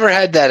 I never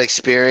had that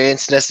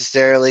experience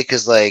necessarily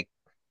because, like,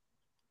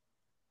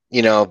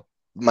 you know,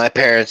 my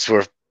parents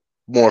were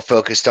more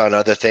focused on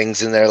other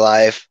things in their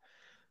life.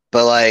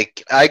 But,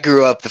 like, I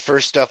grew up, the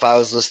first stuff I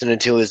was listening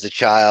to as a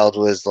child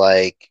was,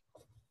 like,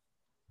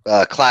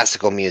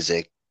 classical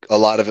music. A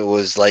lot of it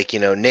was, like, you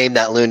know, name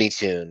that Looney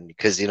Tune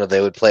because, you know,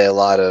 they would play a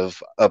lot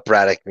of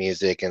operatic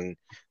music and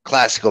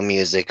classical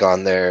music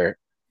on their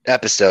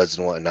episodes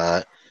and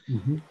whatnot.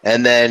 Mm-hmm.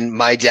 And then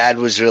my dad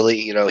was really,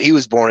 you know, he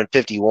was born in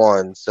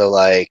 51. So,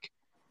 like,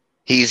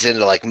 he's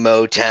into, like,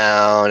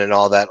 Motown and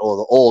all that, all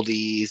the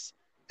oldies.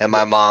 And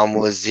my mom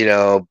was, you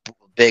know,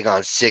 big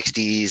on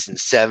 60s and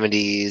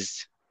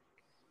 70s.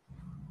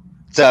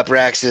 What's up,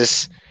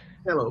 Raxus?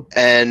 Hello.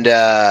 And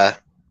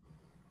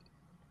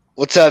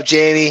what's up,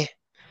 Jamie?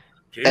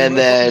 And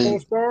then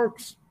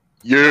Sparks.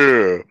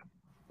 Yeah.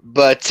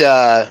 But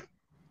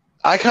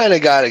I kind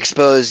of got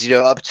exposed, you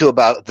know, up to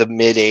about the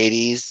mid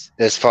 80s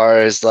as far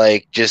as,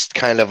 like, just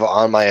kind of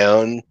on my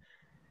own.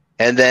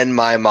 And then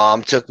my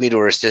mom took me to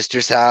her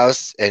sister's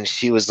house and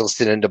she was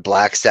listening to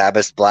Black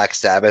Sabbath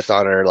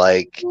on her,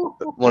 like,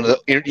 one of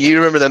the, you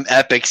remember them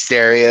epic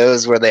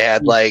stereos where they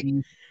had, like,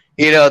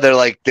 you know,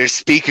 they're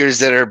speakers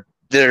that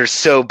are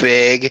so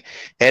big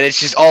and it's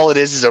just all it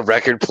is a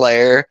record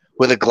player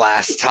with a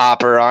glass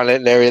topper on it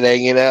and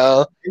everything, you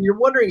know. And you're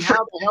wondering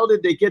how the hell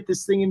did they get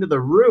this thing into the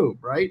room,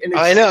 right? And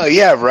I know,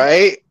 yeah,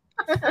 right.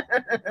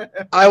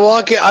 I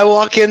walk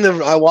in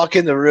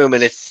the room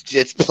and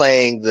it's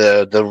playing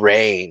the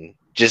Rain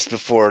just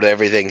before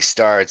everything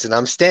starts, and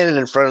I'm standing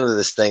in front of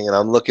this thing and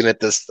I'm looking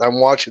at this. I'm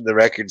watching the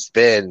record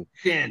spin,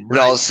 and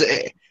I'll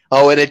say,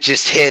 and it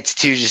just hits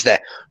to just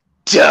that.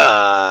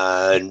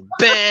 Done,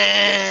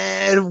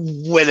 bad.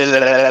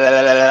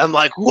 I'm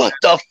like, what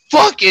the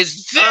fuck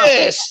is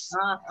this?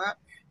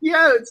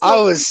 Yeah,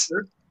 I was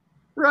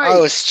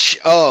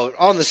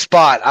on the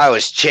spot. I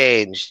was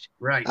changed.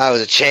 Right. I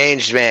was a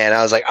changed man.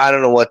 I was like, I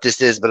don't know what this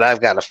is, but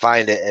I've got to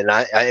find it, and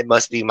it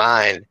must be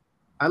mine.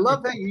 I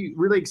love that you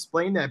really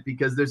explain that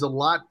because there's a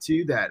lot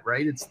to that,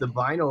 right? It's the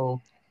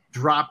vinyl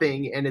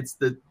dropping, and it's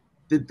the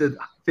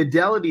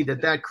fidelity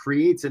that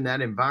creates in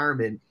that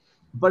environment,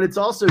 but it's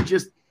also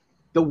just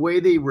the way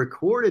they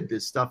recorded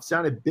this stuff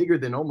sounded bigger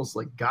than almost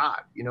like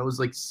God. You know, it was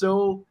like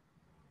so,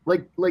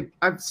 like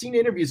I've seen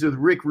interviews with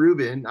Rick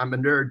Rubin. I'm a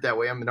nerd that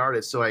way. I'm an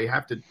artist, so I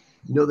have to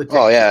know the.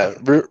 Oh yeah,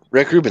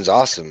 Rick Rubin's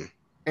awesome.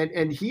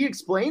 And he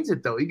explains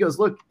it though. He goes,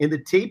 look, in the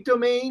tape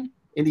domain,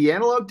 in the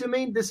analog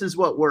domain, this is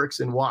what works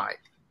and why.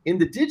 In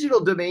the digital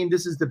domain,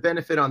 this is the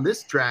benefit on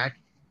this track,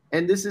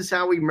 and this is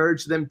how we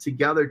merge them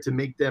together to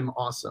make them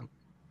awesome.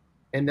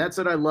 And that's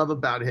what I love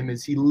about him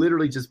is he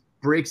literally just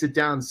breaks it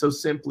down so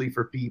simply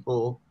for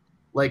people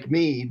like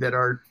me that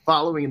are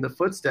following in the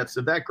footsteps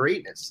of that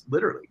greatness,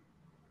 literally.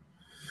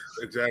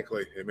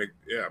 Exactly.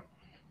 Yeah.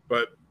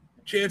 But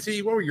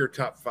Chancey, what were your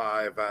top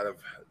 5 out of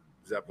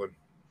Zeppelin?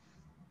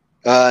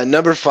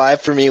 Number 5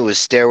 for me was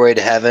Stairway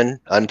to Heaven.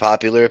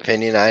 Unpopular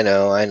opinion. I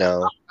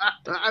know.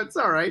 That's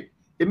all right.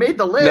 It made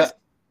the list.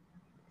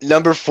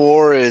 Number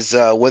 4 is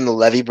When the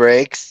Levee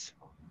Breaks.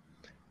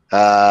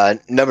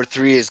 Number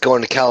 3 is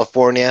Going to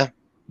California.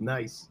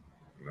 Nice.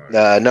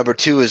 Number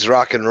 2 is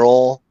Rock and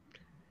Roll.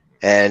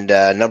 And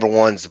number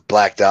 1's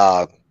Black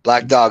Dog.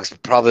 Black Dog's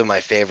probably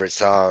my favorite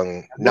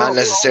song. Not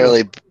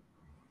necessarily.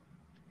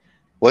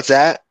 What's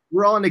that?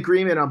 We're all in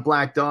agreement on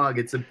Black Dog.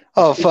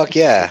 Oh, fuck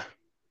yeah.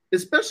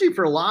 Especially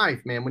for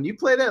live, man. When you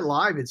play that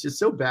live, it's just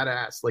so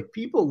badass. Like,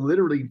 people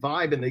literally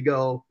vibe and they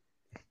go,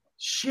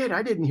 shit,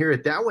 I didn't hear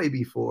it that way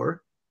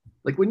before.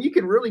 Like, when you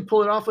can really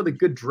pull it off with a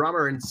good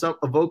drummer and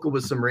a vocal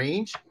with some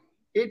range,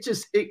 it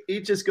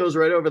just goes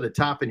right over the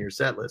top in your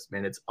set list,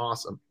 man. It's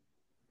awesome.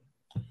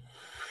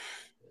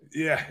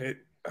 Yeah,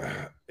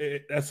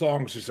 that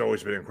song's just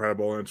always been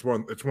incredible, and it's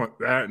one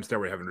that and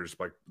Stairway to Heaven are just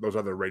like those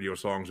other radio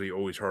songs that you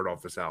always heard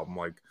off this album.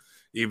 Like,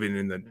 even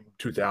in the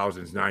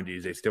 2000s,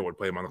 90s, they still would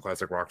play them on the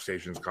classic rock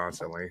stations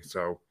constantly.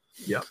 So,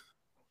 yeah.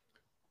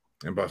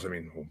 And plus, I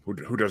mean,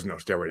 who doesn't know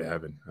Stairway to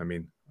Heaven? I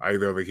mean, I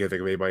literally can't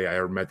think of anybody I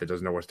ever met that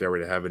doesn't know what Stairway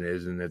to Heaven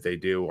is, and if they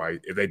do,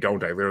 if they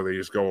don't, I literally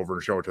just go over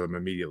and show it to them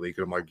immediately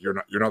because I'm like, you're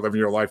not living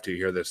your life till you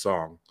hear this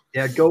song.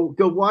 Yeah, go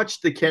watch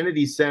the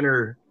Kennedy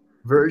Center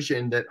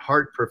version that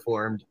Hart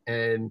performed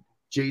and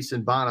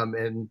Jason Bonham,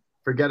 and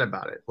forget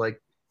about it. Like,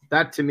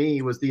 that to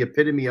me was the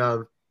epitome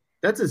of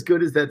that's as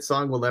good as that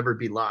song will ever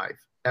be live,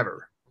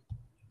 ever.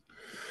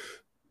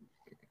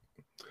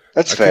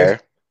 That's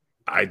fair.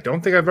 I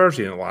don't think I've ever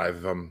seen it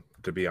live,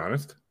 to be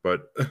honest,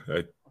 but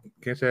I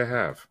can't say I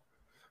have.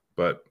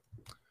 But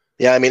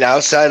yeah, I mean,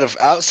 outside of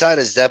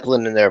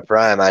Zeppelin in their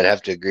prime, I'd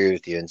have to agree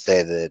with you and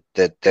say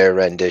that their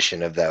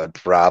rendition of that would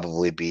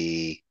probably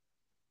be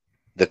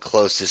the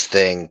closest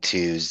thing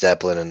to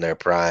Zeppelin in their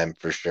prime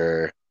for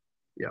sure.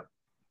 Yeah,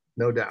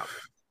 no doubt.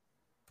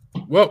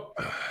 Well,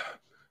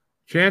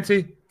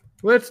 Chancey,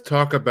 let's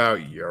talk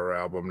about your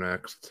album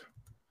next.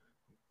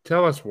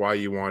 Tell us why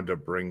you wanted to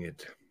bring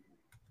it.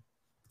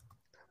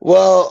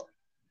 Well,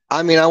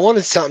 I mean, I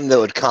wanted something that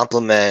would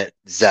complement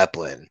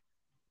Zeppelin.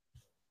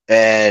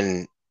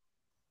 And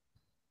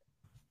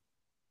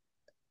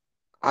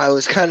I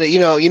was kind of, you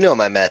know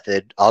my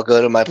method. I'll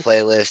go to my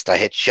playlist, I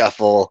hit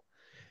shuffle,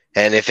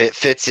 and if it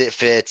fits, it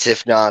fits.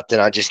 If not, then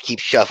I just keep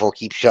shuffle.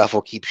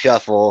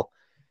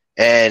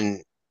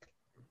 And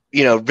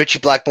Ritchie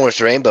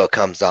Blackmore's Rainbow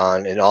comes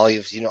on, and all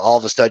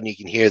of a sudden you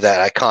can hear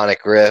that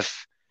iconic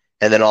riff,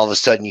 and then all of a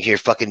sudden you hear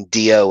fucking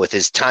Dio with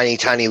his tiny,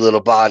 tiny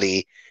little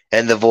body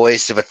and the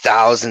voice of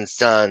 1,000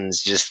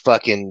 Suns just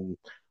fucking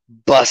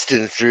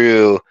busting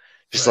through,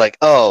 just right. Like,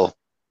 oh,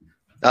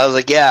 I was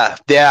like, yeah,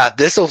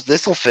 this'll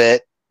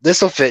fit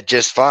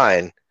just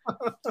fine.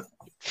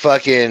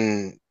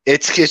 Fucking,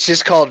 it's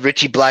just called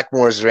Ritchie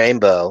Blackmore's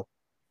Rainbow.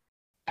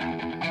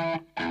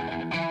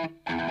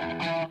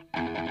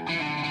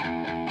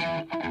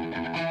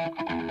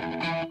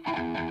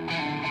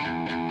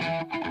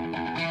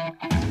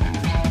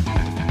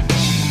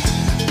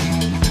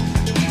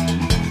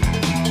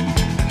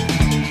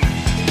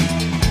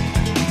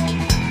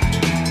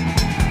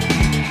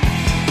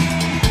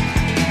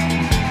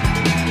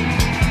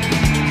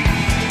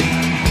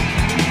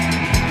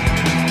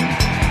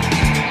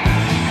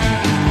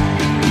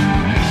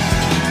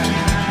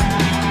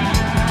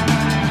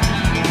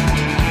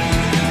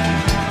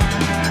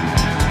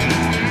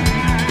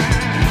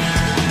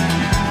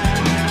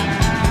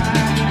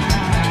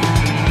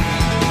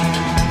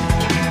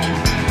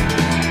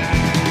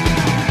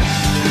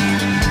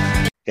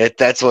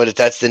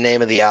 That's the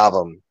name of the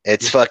album.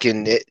 It's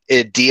fucking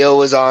Dio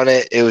was on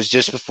it. It was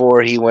just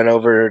before he went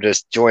over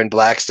to join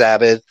Black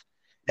Sabbath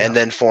and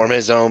then form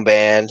his own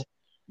band.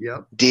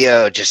 Yep.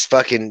 Dio just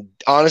fucking,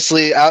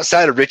 honestly,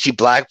 outside of Ritchie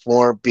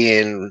Blackmore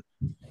being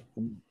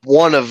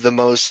one of the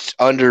most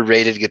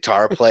underrated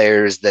guitar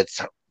players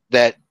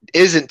that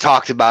isn't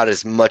talked about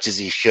as much as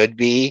he should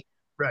be.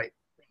 Right.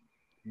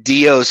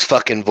 Dio's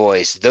fucking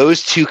voice,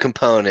 those two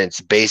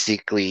components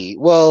basically,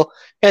 well,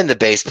 and the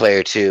bass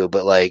player too,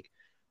 but like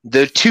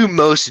the two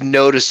most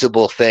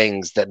noticeable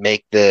things that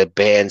make the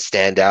band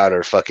stand out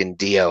are fucking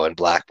Dio and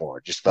Blackmore.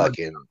 Just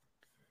fucking.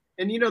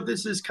 And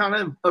this is kind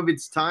of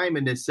its time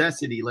and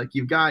necessity. Like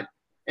you've got,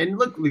 and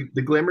look,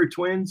 the Glimmer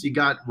Twins, you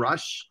got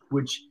Rush,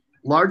 which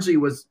largely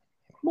was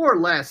more or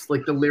less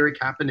like the lyric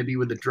happened to be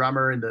with the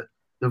drummer and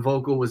the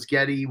vocal was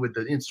Getty with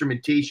the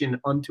instrumentation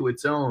unto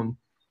its own.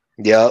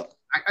 Yep.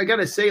 I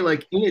gotta say,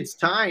 like in its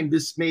time,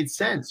 this made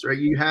sense, right?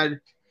 You had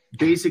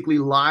basically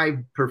live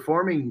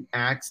performing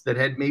acts that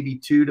had maybe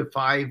 2 to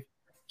 5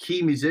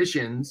 key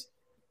musicians,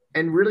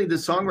 and really the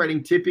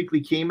songwriting typically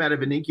came out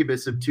of an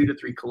incubus of 2 to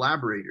 3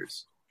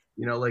 collaborators.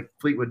 Like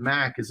Fleetwood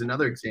Mac is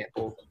another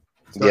example.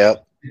 So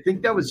yep. I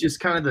think that was just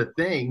kind of the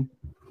thing.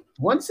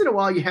 Once in a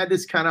while, you had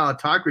this kind of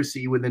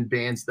autocracy within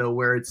bands, though,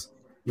 where it's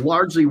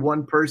largely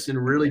one person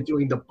really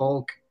doing the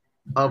bulk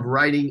of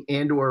writing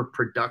and or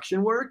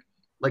production work,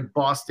 like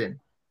Boston,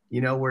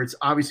 where it's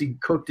obviously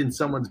cooked in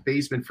someone's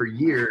basement for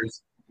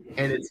years,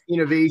 and it's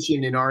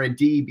innovation and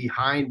R&D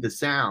behind the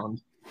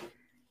sound.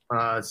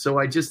 So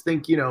I just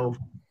think,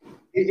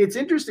 it's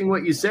interesting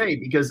what you say,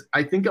 because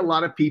I think a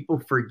lot of people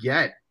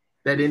forget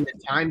that in the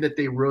time that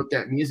they wrote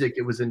that music,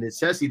 it was a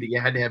necessity that you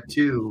had to have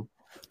two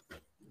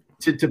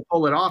to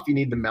pull it off. You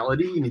need the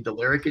melody, you need the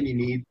lyric, and you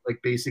need like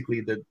basically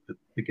the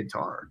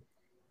guitar.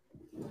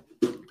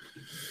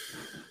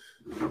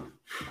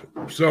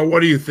 So what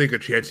do you think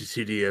of Chancey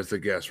CD as the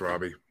guest,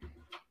 Robbie?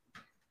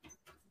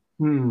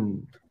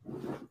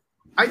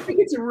 I think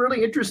it's a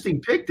really interesting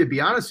pick, to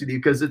be honest with you,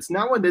 because it's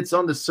not one that's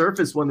on the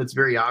surface, one that's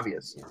very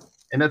obvious.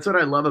 And that's what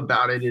I love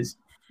about it is,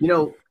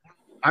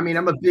 I'm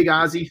a big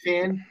Ozzy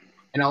fan,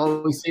 and I'll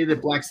always say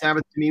that Black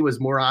Sabbath to me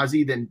was more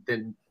Ozzy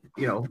than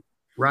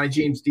Ronnie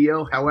James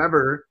Dio.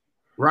 However,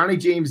 Ronnie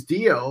James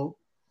Dio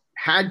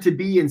had to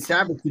be in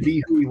Sabbath to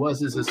be who he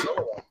was as a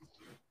solo.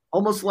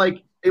 Almost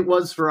like it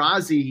was for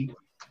Ozzy,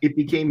 it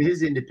became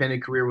his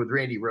independent career with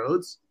Randy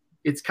Rhoads.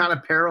 It's kind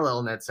of parallel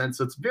in that sense.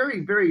 So it's very,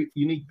 very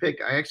unique pick.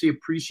 I actually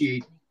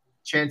appreciate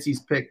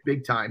Chancey's pick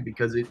big time,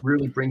 because it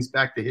really brings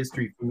back the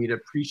history for me to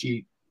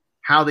appreciate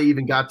how they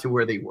even got to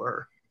where they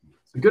were.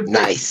 So good pick.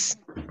 Nice.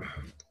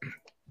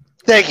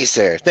 Thank you,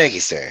 sir.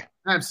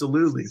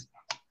 Absolutely.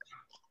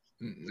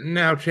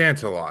 Now,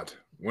 Chancelot,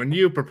 when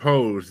you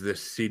proposed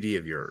this CD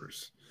of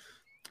yours,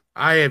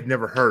 I have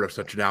never heard of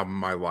such an album in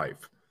my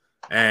life.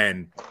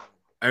 And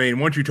I mean,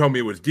 once you told me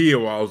it was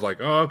Dio, I was like,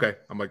 oh, okay.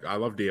 I'm like, I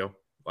love Dio.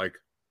 Like,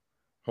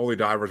 Holy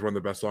Diver is one of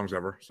the best songs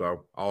ever.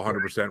 So I'll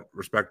 100%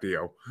 respect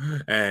Dio.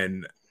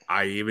 And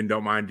I even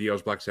don't mind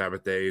Dio's Black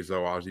Sabbath days,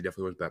 though Ozzy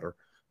definitely was better.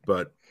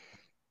 But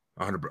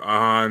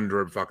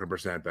 100 fucking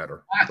percent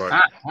better.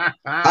 But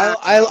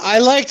I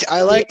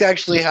liked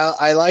actually how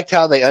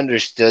how they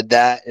understood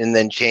that and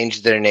then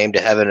changed their name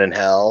to Heaven and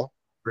Hell.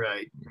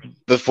 Right.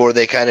 Before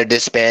they kind of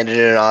disbanded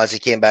and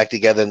Ozzy came back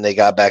together and they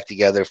got back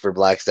together for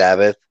Black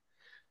Sabbath.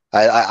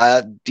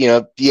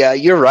 Yeah,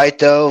 you're right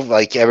though.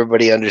 Like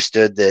everybody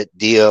understood that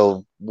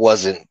Dio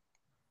wasn't,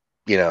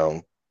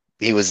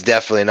 he was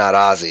definitely not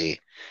Ozzy,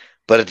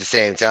 but at the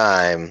same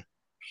time,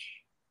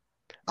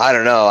 I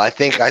don't know. I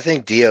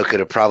think Dio could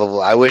have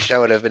probably. I wish I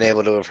would have been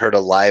able to have heard a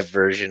live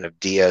version of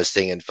Dio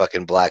singing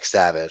fucking Black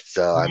Sabbath.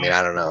 So I mean,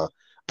 I don't know.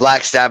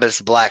 Black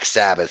Sabbath,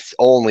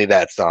 only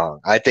that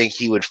song. I think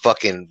he would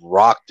fucking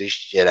rock the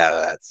shit out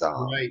of that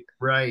song.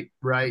 Right.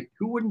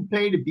 Who wouldn't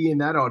pay to be in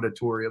that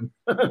auditorium?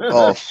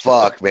 Oh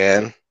fuck,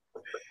 man.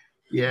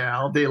 Yeah,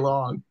 all day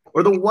long.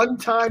 Or the one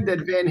time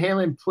that Van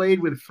Halen played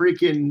with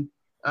freaking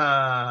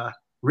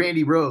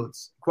Randy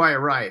Rhoads, Quiet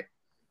Riot,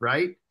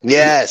 right?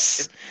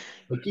 Yes.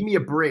 But give me a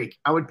break.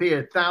 I would pay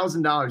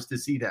 $1,000 to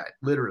see that,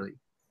 literally.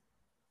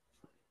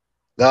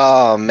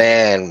 Oh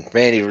man,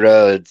 Randy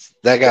Rhoads.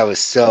 That guy was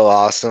so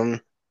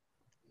awesome.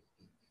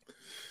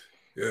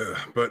 Yeah,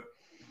 but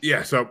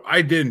yeah, so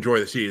I did enjoy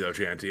the CD though,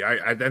 Chanty.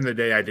 At the end of the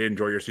day, I did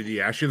enjoy your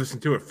CD. I actually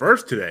listened to it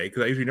first today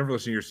because I usually never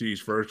listen to your CDs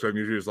first. So I'm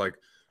usually just like,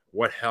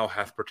 what hell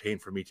hath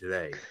pertained for me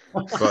today?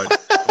 But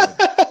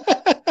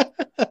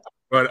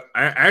I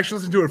actually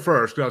listened to it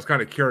first because I was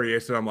kind of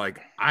curious, and I'm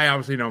like, I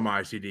obviously know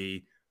my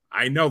CD.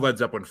 I know Led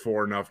Zeppelin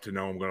 4 enough to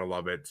know I'm going to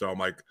love it. So I'm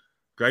like,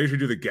 I usually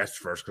do the guests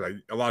first because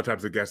a lot of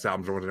times the guest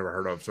albums are ones I've never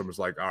heard of. So I'm just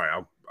like, all right,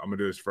 I'm going to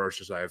do this first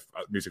just so I have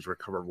music to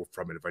recover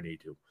from it if I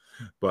need to.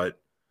 But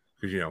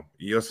because, you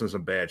listen to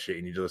some bad shit,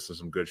 you need to listen to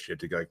some good shit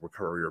to like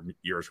recover your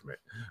ears from it.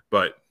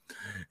 But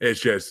it's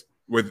just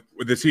with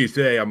the CDs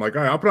today, I'm like,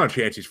 all right, I'll put on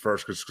Chancy's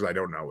first because I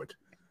don't know it.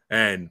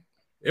 And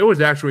it was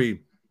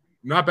actually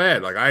not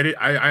bad. Like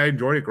I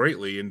enjoyed it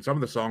greatly. And some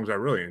of the songs I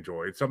really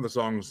enjoyed. Some of the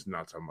songs,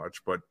 not so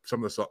much, but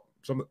some of the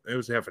it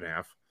was half and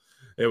half.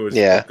 It was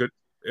good.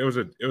 It was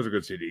a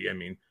good CD. I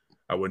mean,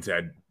 I wouldn't say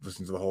I'd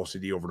listen to the whole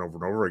CD over and over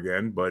and over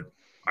again, but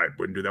I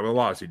wouldn't do that with a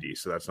lot of CDs,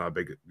 so that's not a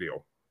big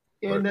deal.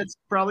 And that's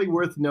probably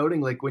worth noting,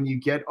 like when you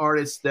get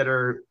artists that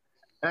are,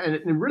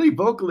 and really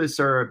vocalists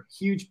are a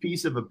huge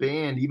piece of a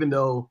band, even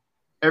though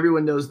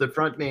everyone knows the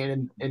front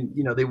man and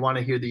they want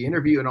to hear the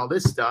interview and all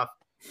this stuff.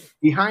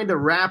 Behind a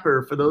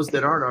rapper, for those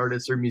that aren't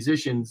artists or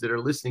musicians that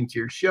are listening to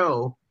your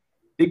show,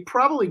 they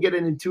probably get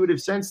an intuitive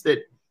sense that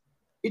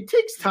it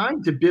takes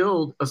time to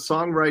build a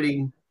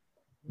songwriting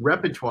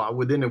repertoire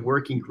within a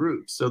working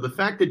group. So the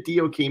fact that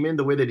Dio came in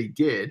the way that he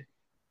did,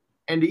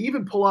 and to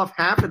even pull off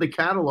half of the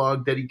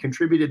catalog that he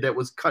contributed that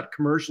was cut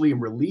commercially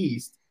and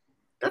released,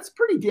 that's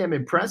pretty damn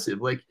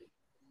impressive. Like,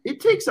 it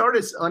takes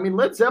artists. I mean,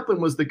 Led Zeppelin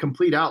was the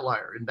complete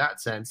outlier in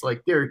that sense.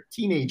 Like, they're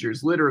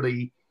teenagers,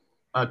 literally,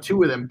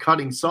 two of them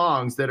cutting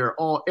songs that are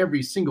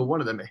every single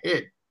one of them a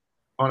hit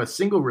on a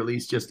single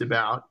release just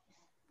about.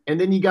 And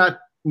then you got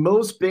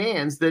most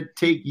bands that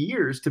take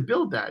years to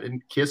build that,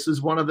 and Kiss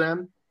is one of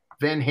them.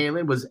 Van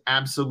Halen was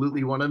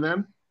absolutely one of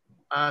them.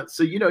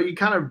 So you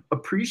kind of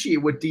appreciate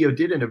what Dio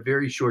did in a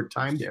very short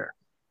time there.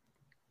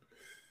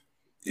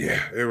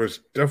 Yeah, it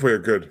was definitely a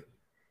good,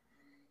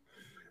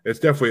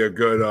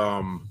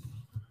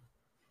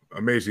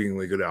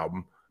 amazingly good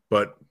album.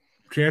 But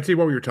Chancy,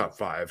 what were your top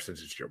 5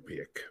 since it's your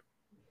pick?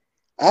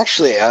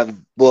 Actually,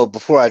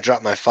 before I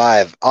drop my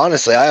 5,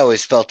 honestly, I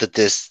always felt that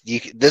this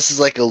is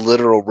like a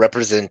literal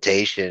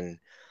representation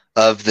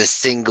of the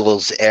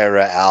singles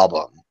era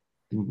album.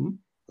 Mm-hmm.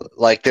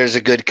 Like, there's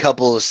a good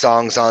couple of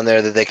songs on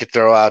there that they could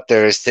throw out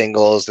there as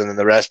singles, and then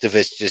the rest of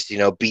it's just,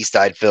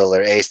 B-side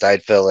filler,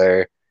 A-side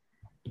filler.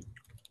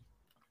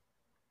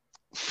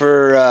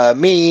 For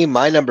me,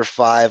 my number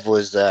 5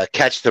 was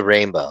Catch the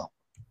Rainbow.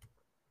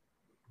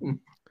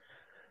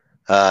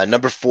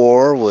 Number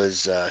 4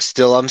 was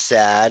Still I'm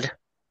Sad.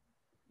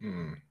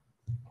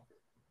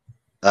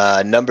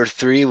 Number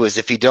 3 was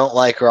If You Don't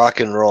Like Rock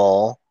and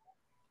Roll.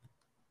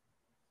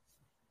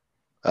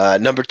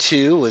 Number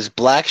 2 was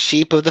Black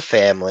Sheep of the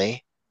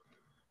Family.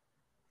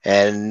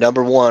 And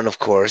number 1, of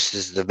course,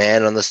 is The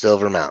Man on the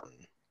Silver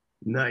Mountain.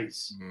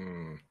 Nice.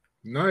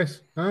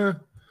 Nice.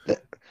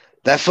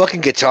 That fucking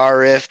guitar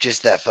riff,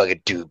 just that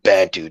fucking and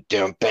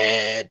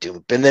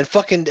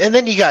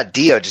then you got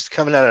Dio just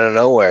coming out of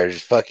nowhere,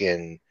 just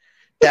fucking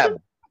that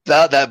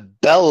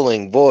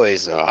bellowing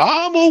voice.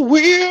 I'm a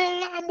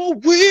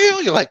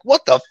wheel. You're like,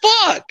 what the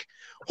fuck?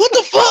 What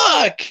the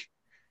fuck?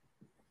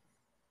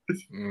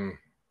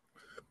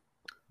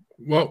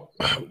 Well,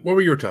 what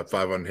were your top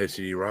 5 on his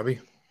CD, Robbie?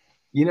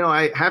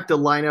 I have to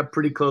line up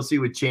pretty closely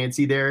with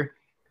Chancy there.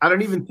 I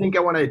don't even think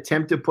I want to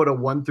attempt to put a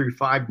 1 through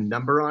 5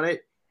 number on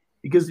it,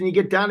 because when you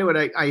get down to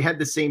it, I had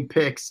the same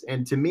picks.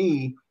 And to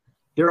me,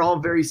 they're all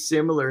very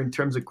similar in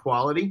terms of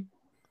quality,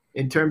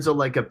 in terms of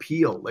like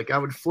appeal. Like, I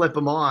would flip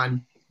them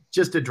on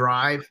just to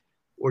drive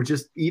or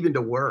just even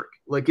to work.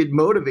 Like, it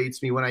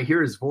motivates me when I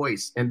hear his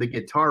voice and the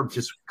guitar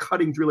just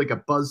cutting through like a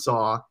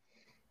buzzsaw.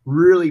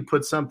 really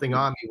put something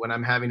on me when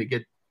I'm having to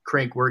get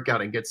crank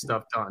workout and get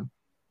stuff done.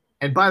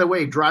 And by the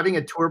way, driving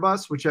a tour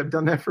bus, which I've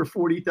done that for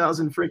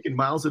 40,000 freaking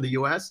miles in the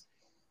US,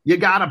 you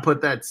got to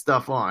put that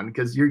stuff on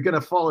because you're going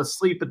to fall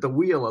asleep at the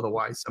wheel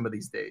otherwise some of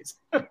these days.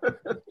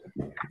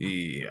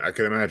 Yeah, I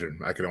can imagine.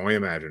 I can only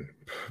imagine.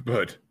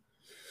 But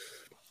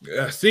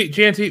see,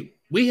 Jancy,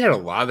 we had a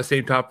lot of the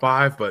same top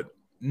 5, but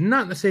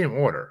not in the same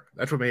order.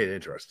 That's what made it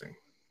interesting.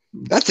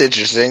 That's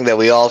interesting that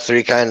we all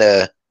three kind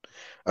of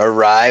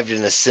arrived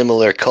in a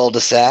similar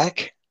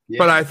cul-de-sac. Yeah.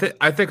 But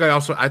I think I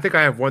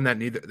have one that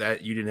you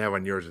didn't have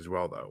on yours as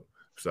well, though.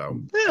 So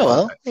Yeah,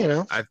 well,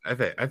 I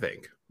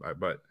think.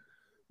 But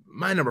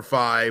my number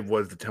 5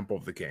 was the Temple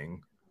of the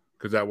King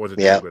because that was a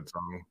damn good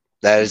song.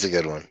 That is a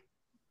good one.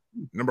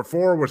 Number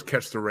 4 was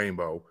Catch the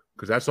Rainbow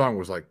because that song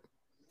was like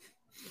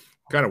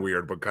kind of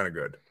weird but kind of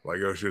good. Like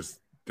it was just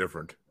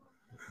different.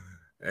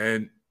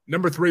 And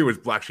number 3 was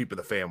Black Sheep of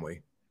the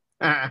Family.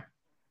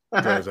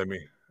 Because I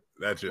mean,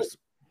 that's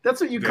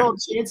what you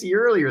called Chancey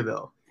earlier,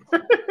 though.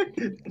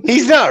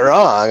 He's not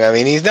wrong. I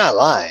mean, he's not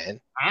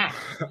lying.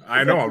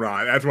 I know I'm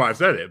not. That's why I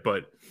said it.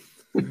 But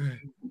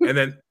and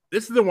then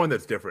this is the one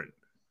that's different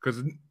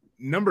because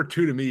number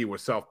 2 to me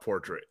was Self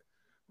Portrait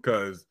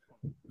because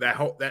that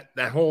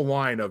whole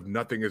line of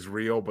nothing is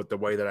real but the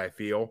way that I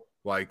feel.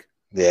 Like,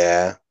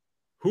 yeah,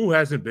 who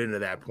hasn't been to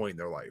that point in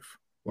their life?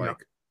 Like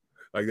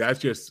that's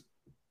just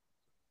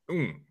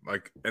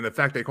like, and the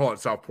fact they call it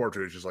Self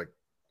Portrait is just like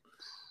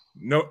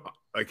no.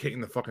 Like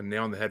hitting the fucking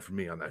nail on the head for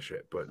me on that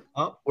shit. But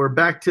we're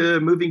back to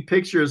moving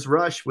pictures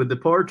Rush with the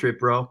portrait,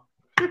 bro.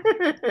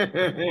 It's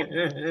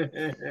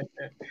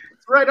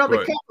right on the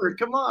cover.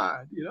 Come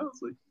on,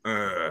 it's like.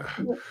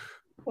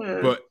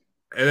 But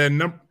and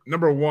then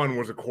number 1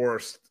 was of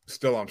course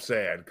Still I'm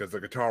Sad because the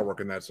guitar work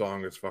in that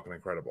song is fucking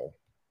incredible.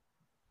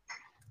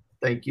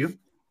 Thank you.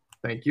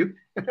 Like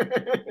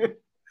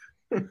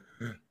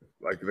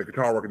the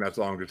guitar work in that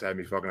song just had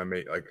me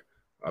fucking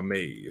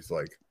amazed.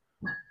 Like.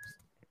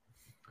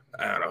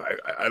 I don't know.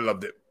 I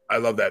loved it. I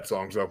love that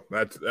song. So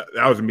that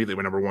was immediately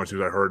my number 1. As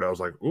soon as I heard it, I was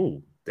like,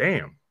 "Ooh,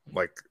 damn!"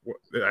 Like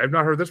I've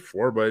not heard this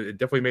before, but it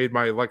definitely made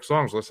my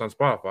songs list on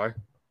Spotify.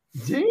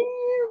 Damn.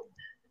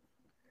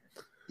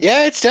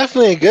 Yeah, it's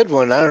definitely a good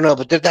one. I don't know,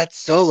 but that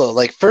solo,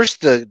 like first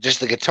the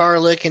guitar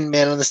lick in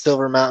Man on the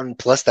Silver Mountain,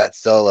 plus that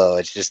solo.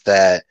 It's just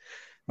that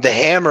the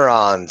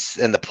hammer-ons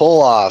and the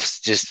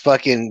pull-offs, just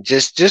fucking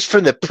just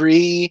from the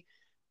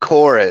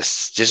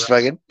pre-chorus, just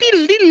fucking.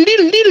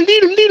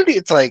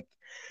 It's like.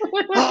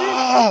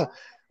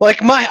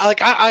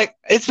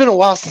 It's been a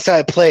while since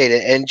I played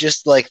it, and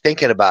just like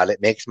thinking about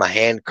it makes my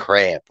hand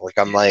cramp. Like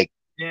I'm like,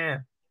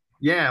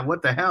 yeah,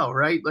 what the hell,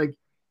 right? Like,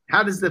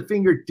 how does the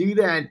finger do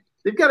that?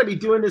 They've got to be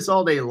doing this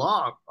all day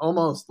long,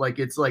 almost like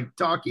it's like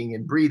talking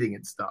and breathing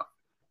and stuff,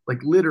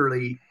 like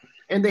literally.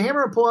 And the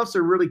hammer and pull-offs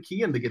are really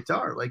key in the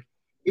guitar. Like,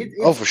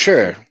 it's for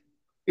sure.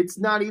 It's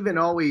not even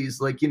always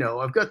like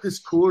I've got this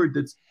chord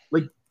that's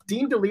like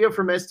Dean DeLeo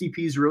from STP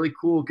is really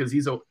cool because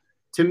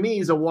to me,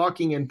 he's a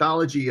walking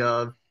anthology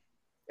of,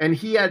 and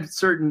he had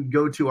certain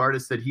go-to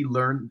artists that he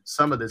learned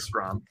some of this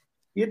from.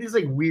 He had these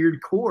like weird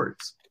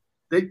chords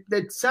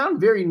that sound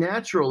very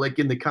natural, like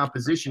in the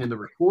composition and the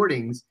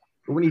recordings.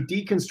 But when you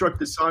deconstruct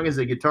the song as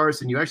a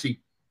guitarist and you actually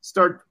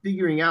start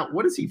figuring out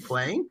what is he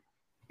playing,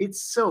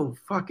 it's so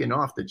fucking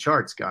off the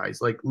charts,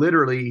 guys. Like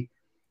literally,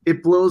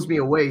 it blows me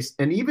away.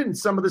 And even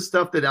some of the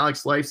stuff that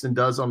Alex Lifeson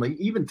does on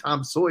even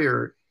Tom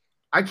Sawyer,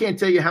 I can't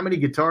tell you how many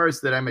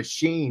guitarists that I'm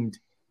ashamed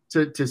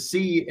to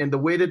see, and the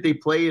way that they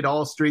play it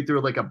all straight through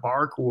like a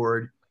bar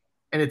chord,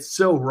 and it's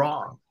so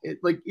wrong.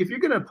 Like if you're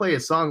gonna play a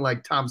song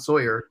like Tom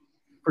Sawyer,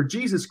 for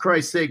Jesus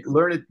Christ's sake,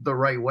 learn it the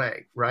right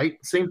way, right?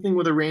 Same thing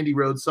with a Randy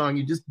Rhoads song.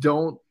 You just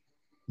don't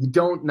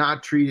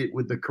not treat it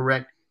with the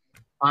correct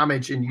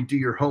homage, and you do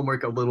your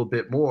homework a little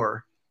bit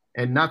more.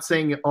 And not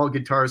saying all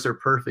guitars are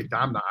perfect,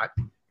 I'm not,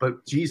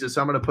 but Jesus,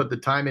 I'm gonna put the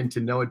time in to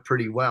know it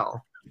pretty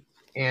well.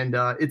 And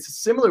it's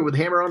similar with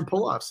hammer-on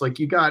pull-offs. Like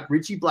you got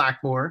Ritchie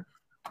Blackmore.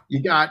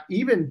 You got,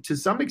 even to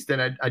some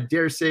extent, I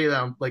dare say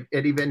like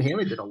Eddie Van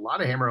Halen did a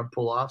lot of hammer-on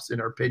pull-offs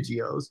and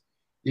arpeggios.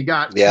 You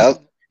got,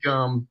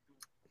 trying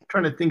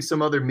to think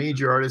some other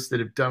major artists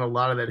that have done a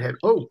lot of that.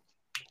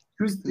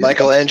 Who's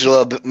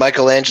Michelangelo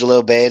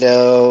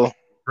Beto,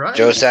 right?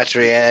 Joe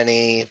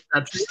Satriani,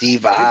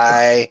 Steve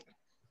Vai.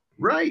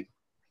 Right.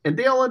 And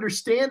they all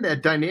understand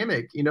that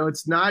dynamic.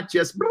 It's not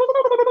just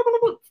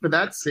for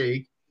that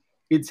sake.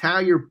 It's how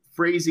you're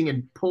phrasing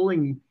and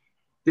pulling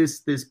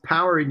this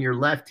power in your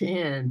left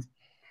hand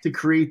to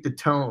create the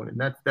tone. And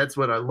that's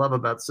what I love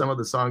about some of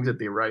the songs that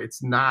they write.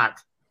 It's not,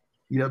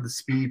 the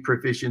speed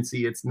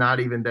proficiency. It's not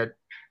even that,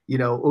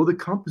 the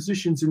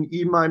compositions in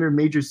E minor,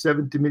 major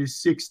 7th,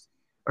 diminished 6th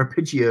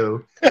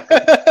arpeggio. It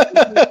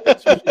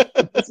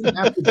doesn't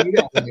have to be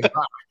that way.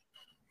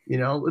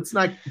 Let's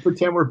not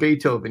pretend we're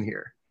Beethoven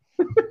here.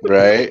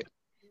 Right.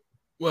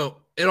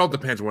 Well, it all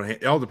depends on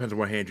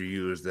what hand you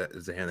use. That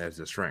is the hand that has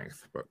the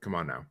strength. But come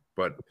on now.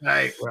 But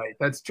right.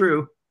 That's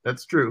true.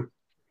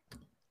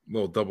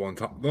 Little double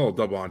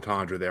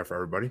entendre there for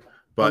everybody.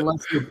 But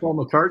unless you're Paul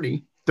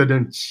McCartney.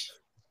 Da-dun.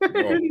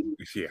 Well,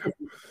 yeah.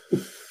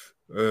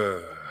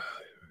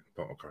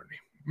 Paul McCartney.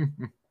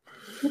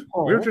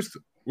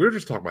 We were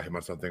just talking about him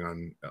on something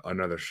on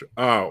another show.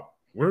 Oh,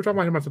 we were talking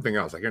about him on something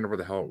else. I can't remember what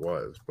the hell it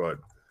was, but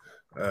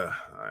I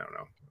don't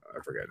know. I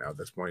forget now at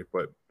this point.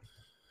 But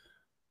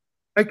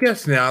I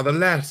guess now the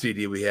last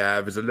CD we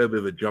have is a little bit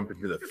of a jump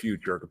into the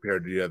future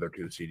compared to the other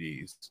two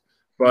CDs.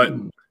 But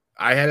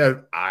I had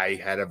a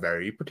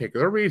very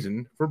particular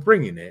reason for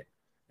bringing it,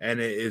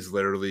 and it is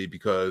literally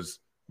because,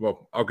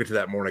 well, I'll get to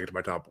that more when I get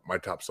to my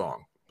top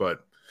song. But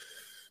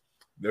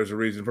there's a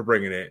reason for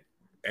bringing it,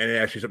 and it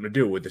actually has something to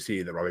do with the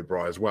CD that Robbie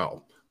brought as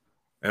well.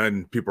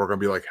 And people are going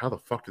to be like, how the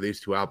fuck do these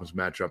two albums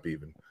match up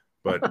even?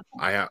 But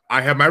I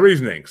have my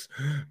reasonings.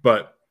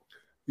 But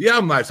the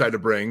album I decided to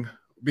bring,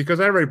 because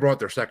I already brought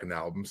their second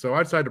album, so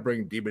I decided to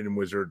bring Demon and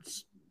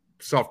Wizard's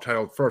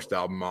self-titled first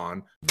album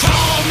on.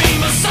 Call me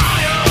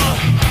Messiah,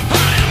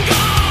 I am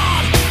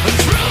God, a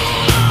true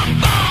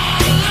love,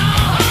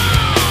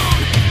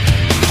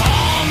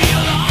 call me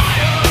a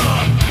liar, I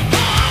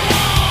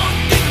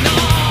won't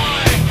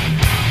deny.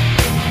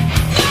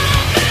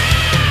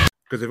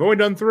 Because they've only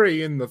done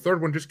 3, and the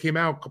third one just came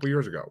out a couple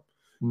years ago.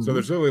 So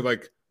there's literally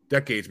like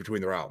decades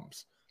between their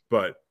albums.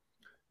 But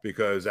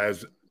because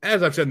as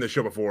I've said in this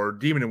show before,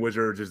 Demon and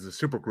Wizards is the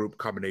supergroup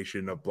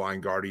combination of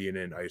Blind Guardian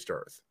and Iced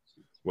Earth,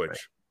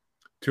 which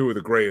two of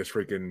the greatest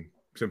freaking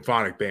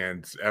symphonic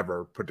bands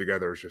ever put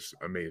together is just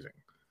amazing.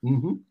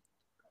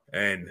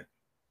 And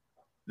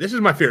this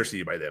is my favorite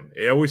CD by them.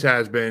 It always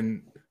has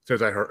been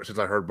since I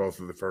heard both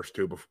of the first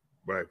two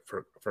when I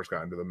first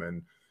got into them,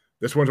 and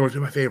this one's always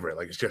been my favorite.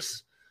 Like, it's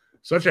just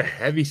such a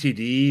heavy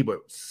CD, but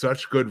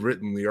such good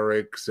written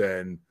lyrics,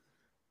 and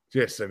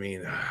just, I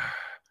mean,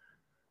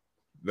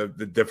 the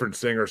different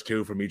singers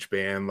too from each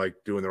band, like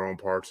doing their own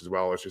parts as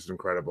well. It's just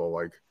incredible.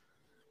 Like,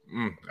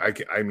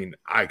 I mean,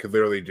 I could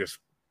literally just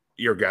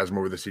eargasm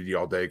over the CD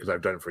all day because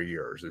I've done it for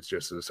years. It's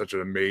such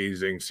an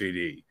amazing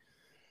CD.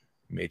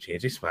 Made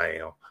Chancey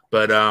smile,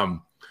 but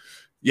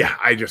yeah,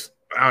 I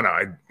don't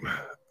know.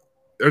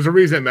 There's a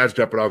reason it matched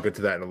up, but I'll get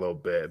to that in a little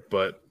bit.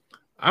 But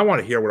I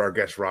want to hear what our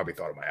guest Robbie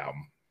thought of my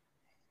album.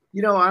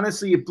 You know,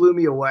 honestly, it blew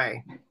me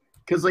away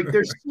because like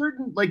there's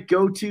certain like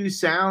go-to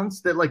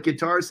sounds that like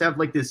guitars have,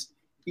 like this.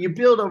 You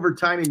build over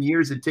time and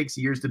years. It takes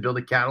years to build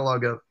a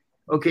catalog of,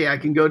 okay, I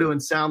can go to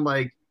and sound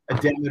like a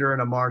Demeter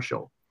and a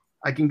Marshall.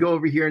 I can go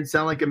over here and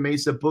sound like a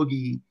Mesa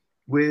Boogie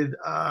with,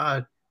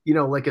 you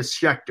know, like a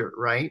Schecter,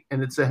 right?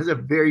 And it has a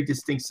very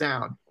distinct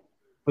sound.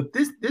 But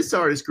this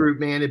artist group,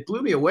 man, it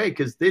blew me away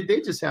because they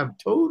just have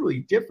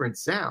totally different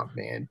sound,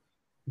 man.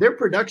 Their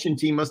production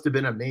team must have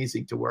been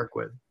amazing to work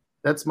with.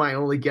 That's my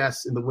only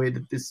guess in the way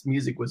that this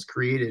music was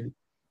created.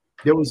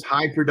 There was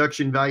high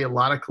production value, a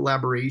lot of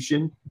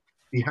collaboration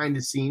behind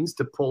the scenes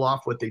to pull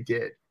off what they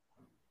did.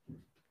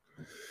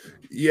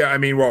 Yeah, I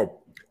mean,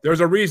 well,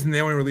 there's a reason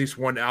they only release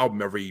one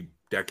album every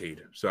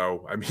decade.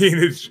 So, I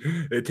mean,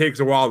 it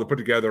takes a while to put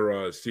together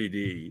a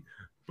CD,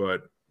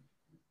 but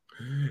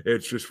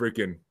it's just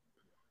freaking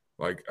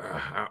like,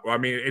 I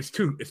mean, it's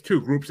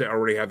two groups that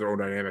already have their own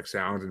dynamic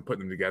sounds, and putting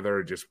them together,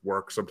 it just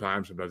works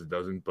sometimes it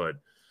doesn't, but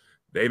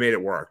they made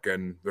it work.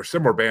 And they're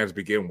similar bands to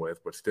begin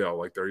with, but still,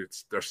 like,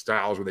 their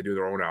styles when they do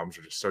their own albums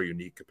are just so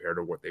unique compared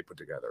to what they put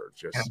together.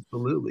 It's just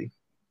absolutely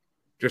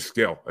just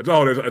skill. That's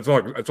all it is. That's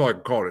all I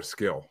can call it, is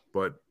skill.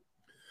 But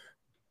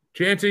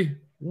Chancey,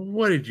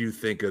 what did you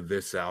think of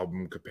this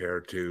album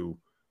compared to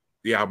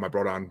the album I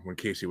brought on when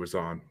Casey was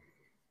on?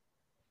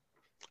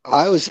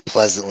 I was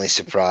pleasantly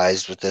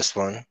surprised with this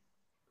one.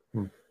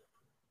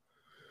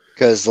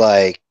 Because,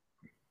 like,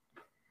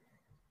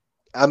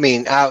 I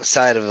mean,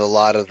 outside of a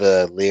lot of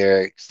the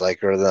lyrics,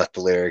 like, or not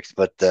the lyrics,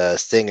 but the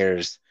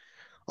singers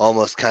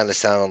almost kind of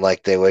sounded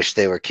like they wish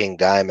they were King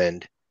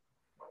Diamond.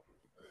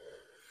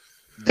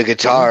 The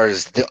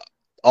guitars,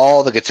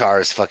 all the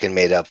guitars fucking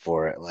made up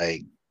for it.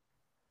 Like,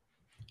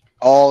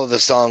 all of the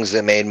songs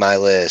that made my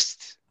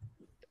list,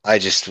 I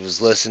just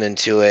was listening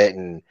to it,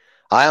 and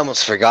I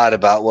almost forgot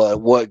about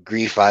what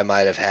grief I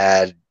might have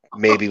had,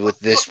 maybe with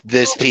this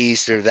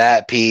piece or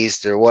that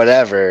piece or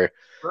whatever.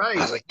 Right.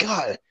 I was like,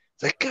 God.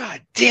 It's like,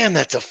 God damn,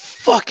 that's a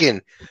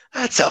feisty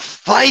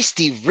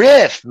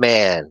riff,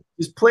 man.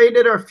 Just played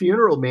at our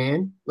funeral,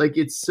 man. Like,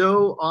 it's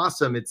so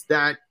awesome. It's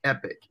that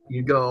epic.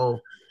 You go,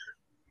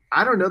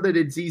 I don't know that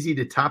it's easy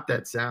to top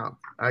that sound.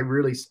 I've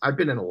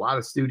been in a lot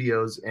of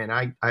studios, and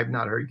I've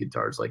not heard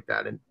guitars like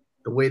that. And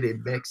the way they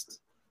mixed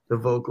the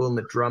vocal and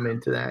the drum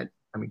into that,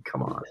 I mean,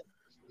 come on.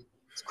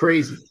 It's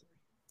crazy.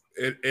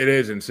 It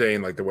is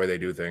insane, like, the way they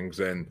do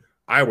things. And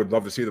I would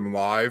love to see them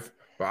live,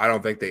 but I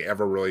don't think they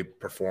ever really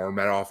perform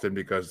that often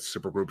because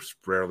supergroups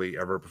rarely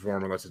ever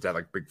perform unless it's at,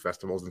 like, big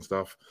festivals and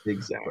stuff.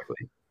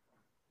 Exactly.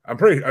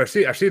 I've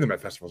seen them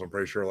at festivals, I'm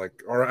pretty sure.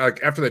 Like, or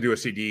like after they do a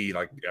CD,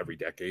 like every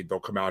decade,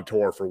 they'll come out on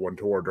tour for one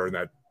tour during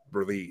that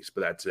release,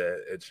 but that's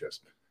it. It's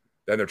just,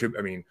 then they're too,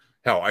 I mean,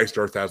 hell, Iced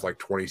Earth has like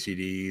 20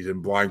 CDs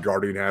and Blind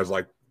Guardian has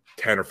like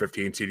 10 or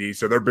 15 CDs,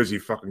 so they're busy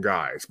fucking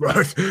guys.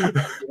 But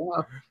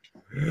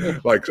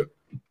like,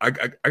 I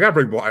got to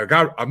bring.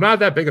 I'm not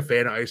that big a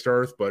fan of Iced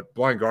Earth, but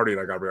Blind Guardian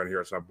I got to bring on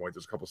here at some point.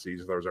 There's a couple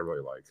seasons those I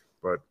really like,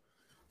 but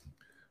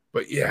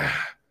yeah.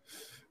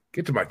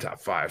 Get to my top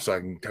 5 so I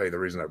can tell you the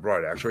reason I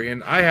brought it actually.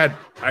 And I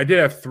did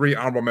have 3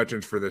 honorable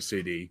mentions for this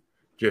CD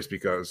just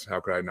because how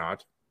could I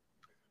not?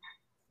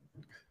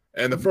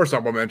 And the first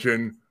honorable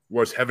mention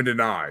was Heaven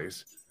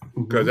Denies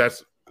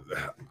because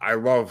I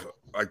love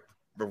like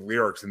the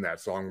lyrics in that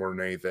song more than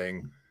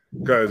anything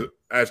because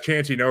as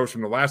Chancey knows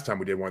from the last time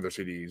we did one of their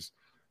CDs,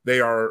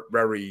 they are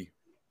very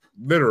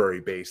literary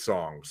based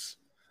songs.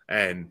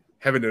 And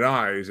Heaven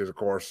Denies is of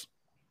course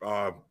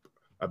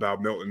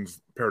about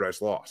Milton's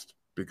Paradise Lost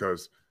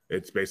because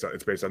it's based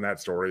on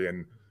that story.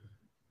 And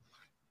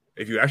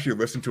if you actually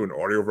listen to an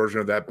audio version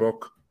of that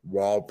book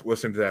while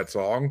listening to that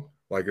song,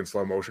 like in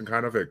slow motion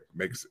kind of, it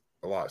makes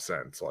a lot of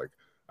sense. Like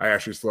I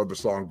actually slowed the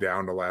song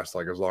down to last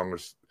like as long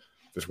as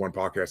this one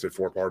podcast did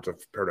 4 parts of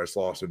Paradise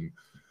Lost, and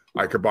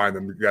I combined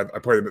them. I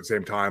played them at the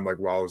same time, like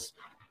while I was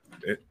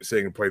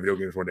sitting and playing video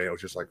games one day. I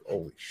was just like,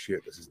 holy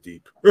shit, this is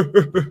deep.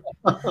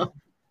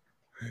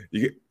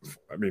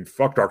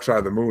 Fuck Dark Side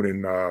of the Moon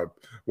and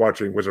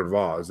watching Wizard of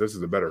Oz. This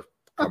is a better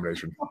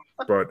combination.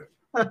 But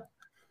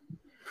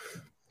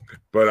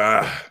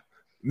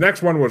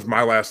next one was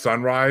My Last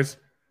Sunrise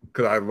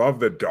because I love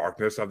the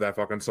darkness of that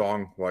fucking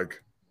song.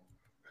 Like,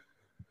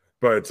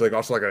 but it's like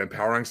also like an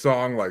empowering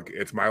song. Like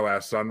it's my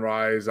last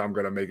sunrise. I'm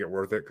gonna make it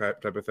worth it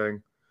type of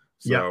thing.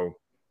 So,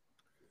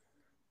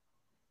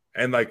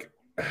 and like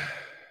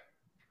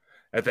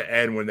at the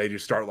end when they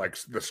just start like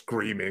the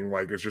screaming,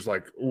 like it's just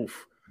like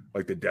oof,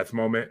 like the death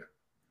moment.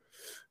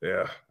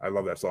 Yeah, I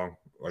love that song.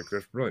 Like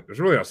there's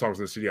really not songs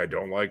in the CD I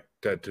don't like.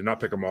 To not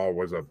pick them all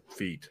was a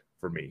feat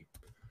for me.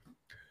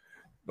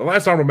 The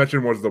last song I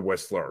mentioned was The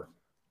Whistler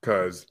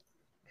because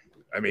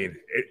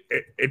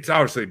it's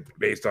obviously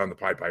based on the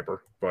Pied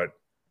Piper, but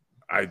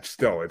it's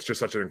just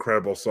such an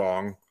incredible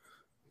song.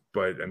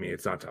 But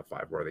it's not top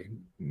 5 worthy.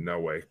 No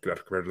way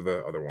compared to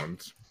the other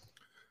ones.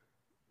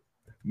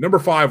 Number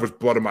 5 was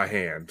Blood in My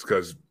Hands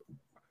because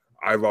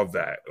I love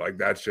that. Like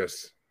that's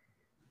just.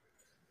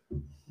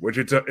 Which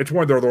it's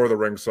one of their Lord of the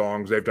Rings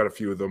songs. They've done a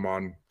few of them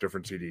on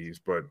different CDs,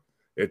 but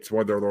it's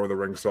one of their Lord of the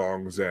Rings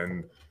songs,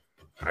 and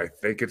I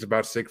think it's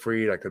about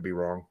Siegfried. I could be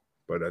wrong,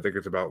 but I think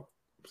it's about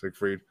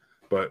Siegfried,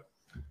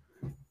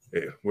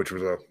 which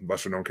was a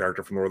lesser-known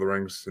character from Lord of the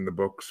Rings in the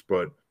books,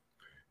 but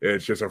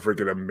it's just a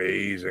freaking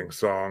amazing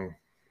song.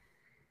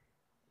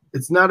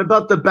 It's not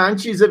about the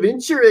Banshees of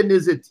Inisherin,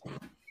 is it?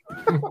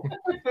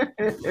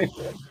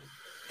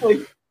 Like,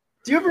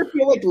 do you ever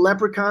feel like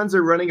leprechauns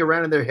are running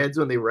around in their heads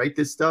when they write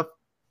this stuff?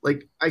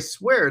 Like, I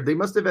swear, they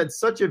must have had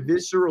such a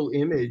visceral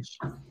image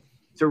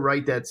to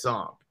write that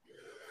song.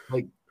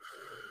 Like,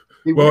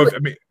 they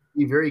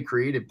be very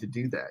creative to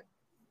do that.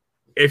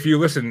 If you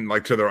listen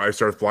like to their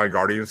Iced Earth Blind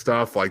Guardian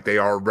stuff, like they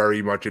are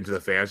very much into the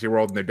fantasy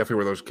world, and they definitely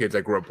were those kids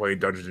that grew up playing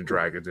Dungeons and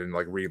Dragons and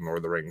like reading Lord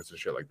of the Rings and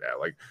shit like that.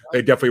 Like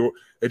they definitely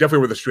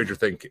were the Stranger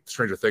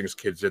Things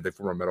kids did. They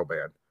formed a metal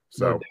band,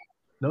 so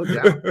no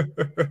doubt.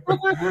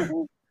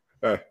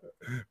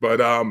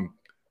 But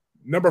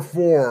number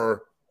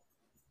 4.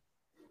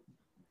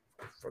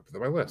 Fucked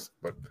my list,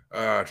 but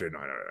actually, no,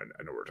 I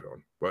know where it's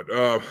going. But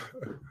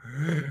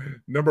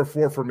number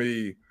 4 for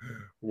me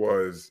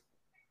was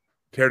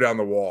 "Tear Down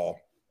the Wall,"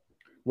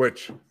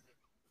 which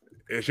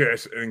is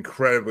just an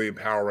incredibly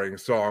empowering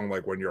song.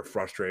 Like when you're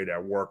frustrated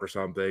at work or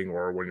something,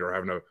 or when you're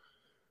having a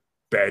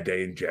bad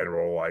day in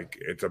general, like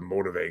it's a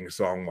motivating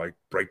song. Like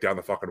break down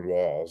the fucking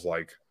walls.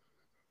 Like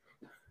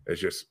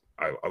it's just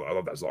I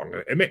love that song.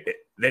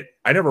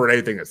 I never read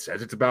anything that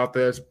says it's about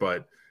this,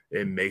 but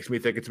it makes me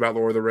think it's about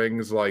Lord of the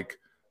Rings, like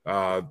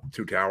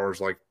Two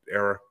Towers, like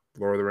era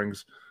Lord of the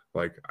Rings.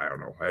 Like I don't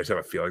know. I just have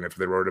a feeling that's what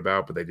they wrote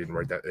about, but they didn't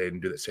write that. They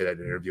didn't say that in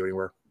an interview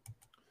anywhere.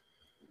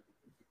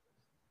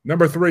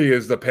 Number 3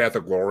 is "The Path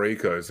of Glory"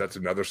 because that's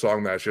another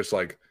song that's just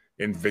like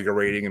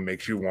invigorating and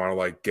makes you want to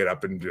like get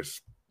up and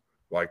just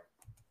like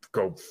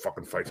go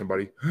fucking fight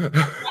somebody.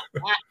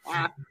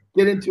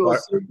 Get into a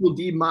Circle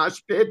D mosh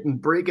pit and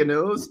break a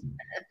nose.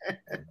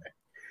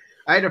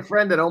 I had a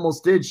friend that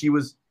almost did. He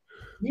was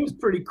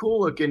pretty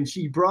cool looking.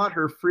 She brought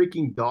her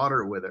freaking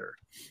daughter with her.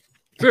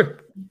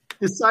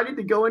 Decided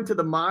to go into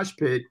the mosh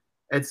pit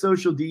at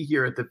Social D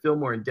here at the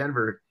Fillmore in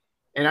Denver.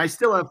 And I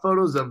still have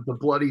photos of the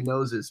bloody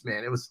noses,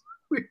 man.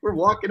 We were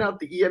walking out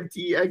the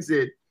EMT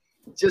exit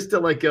just to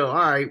like go, all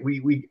right,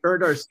 we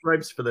earned our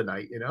stripes for the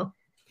night, you know?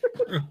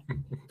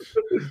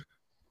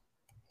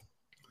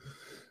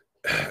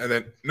 And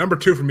then number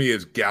 2 for me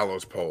is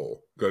 "Gallows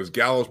Pole" because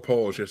 "Gallows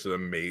Pole" is just an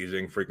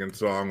amazing freaking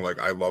song. Like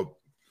I love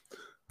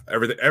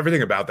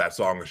everything about that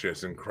song is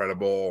just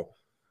incredible.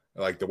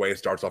 Like the way it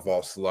starts off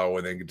all slow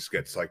and then it just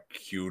gets like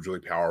hugely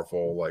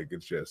powerful. Like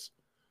it's just,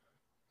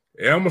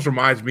 it almost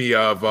reminds me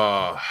of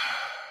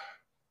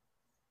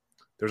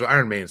there's an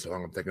Iron Maiden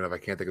song I'm thinking of. I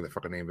can't think of the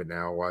fucking name of it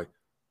now. Why?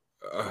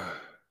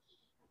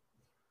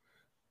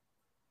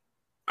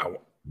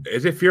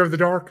 Is it "Fear of the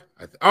Dark"?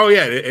 It's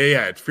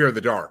 "Fear of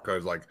the Dark"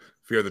 because like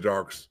 "Fear of the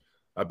Dark's"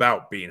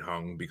 about being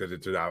hung because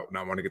it's about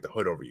not wanting to get the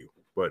hood over you.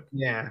 But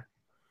yeah,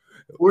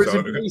 Or is So-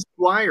 it Billy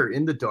Squire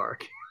in the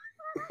dark?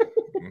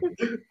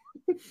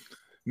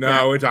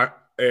 No, it's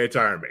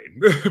Iron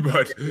Maiden.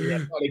 But Yeah,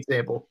 fun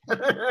example.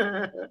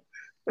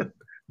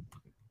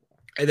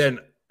 and then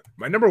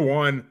my number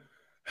one,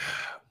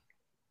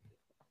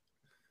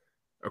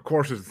 of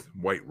course, is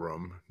White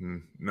Room.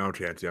 No,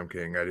 Chancey, I'm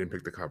kidding. I didn't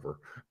pick the cover,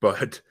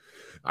 but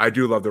I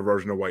do love the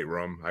version of White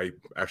Room. I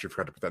actually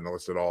forgot to put that in the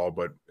list at all,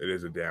 but it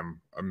is a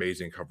damn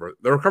amazing cover.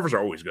 Their covers are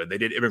always good. They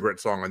did Immigrant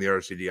Song on the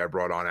other CD I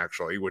brought on,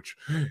 actually, which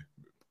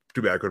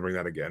too bad I couldn't bring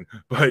that again.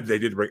 But they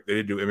did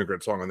do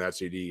Immigrant Song on that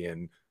CD,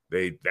 and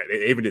they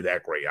even did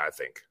that great, I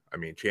think. I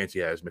mean, Chancey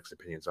has mixed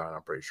opinions on it,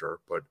 I'm pretty sure,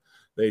 but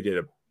they did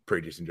a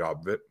pretty decent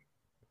job of it.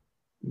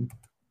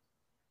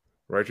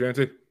 Right,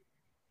 Chancey?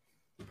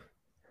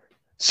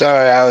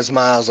 Sorry, I was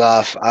miles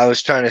off. I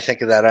was trying to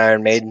think of that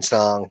Iron Maiden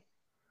song.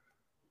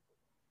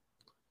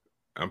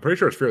 I'm pretty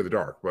sure it's Fear of the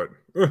Dark, but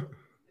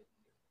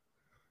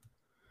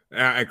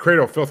and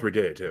Cradle of Filth redid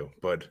it too,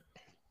 but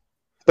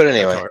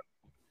anyway,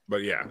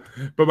 but yeah,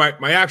 but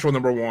my actual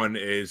number one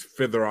is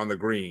Fiddler on the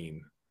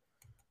Green,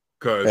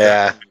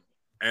 because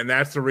and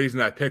that's the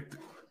reason I picked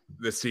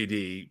the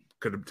CD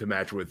to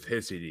match with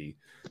his CD,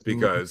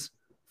 because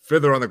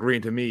Fiddler on the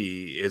Green to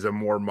me is a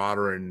more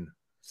modern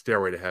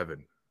Stairway to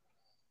Heaven.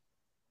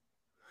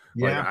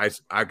 Yeah, like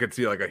I could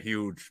see like a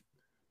huge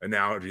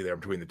analogy there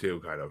between the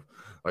two, kind of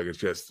like it's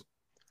just.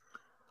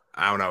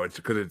 I don't know. It's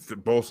because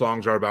both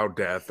songs are about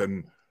death,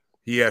 and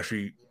he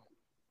actually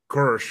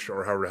Kirsch,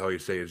 or however the hell you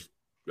say his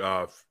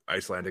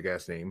Icelandic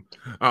ass name,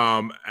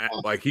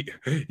 like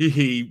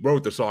he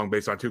wrote the song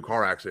based on 2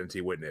 car accidents he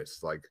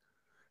witnessed. Like,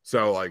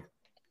 so like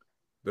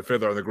the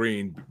Fiddler on the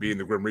Green being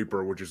the Grim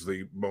Reaper, which is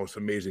the most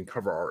amazing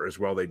cover art as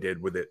well. They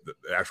did with it, the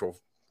actual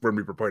Grim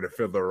Reaper playing a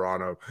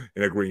fiddler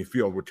in a green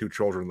field with 2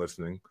 children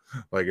listening.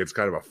 Like, it's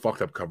kind of a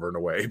fucked up cover in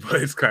a way,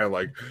 but it's kind of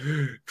like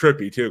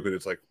trippy too, because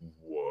it's like.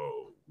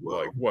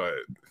 Like what?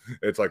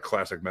 It's like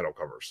classic metal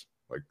covers.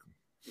 Like,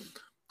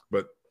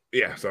 but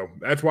yeah, so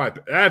that's why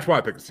I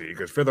picked the CD,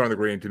 because Fiddler on the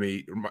Green to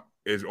me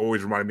is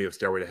always reminding me of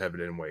Stairway to Heaven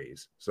in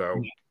ways.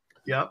 So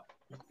yep,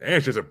 and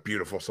it's just a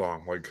beautiful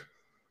song.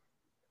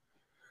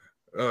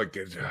 I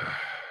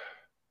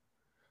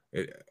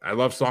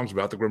love songs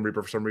about the Grim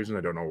Reaper for some reason.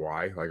 I don't know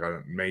why. Like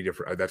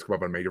that's come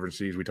up on many different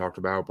CDs we talked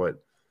about,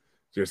 but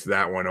just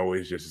that one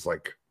always just is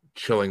like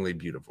chillingly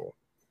beautiful.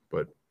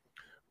 But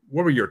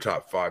what were your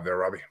top 5 there,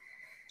 Robbie?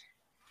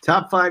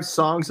 top 5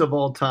 songs of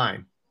all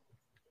time.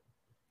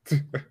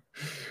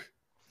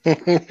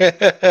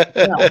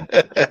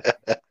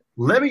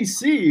 Let me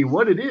see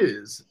what it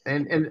is.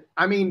 And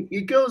I mean,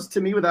 it goes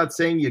to me without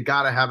saying you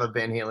got to have a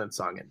Van Halen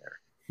song in there.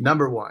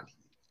 Number 1.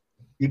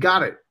 You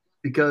got it,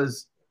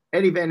 because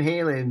Eddie Van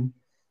Halen,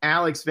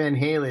 Alex Van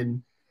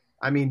Halen,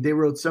 I mean, they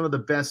wrote some of the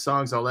best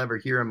songs I'll ever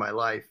hear in my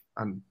life.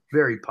 I'm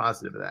very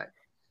positive of that.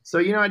 So,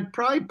 I'd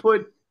probably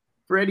put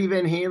for Eddie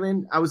Van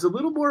Halen, I was a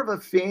little more of a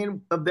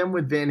fan of them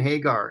with Van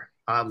Hagar,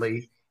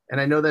 oddly.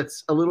 And I know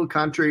that's a little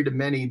contrary to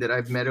many that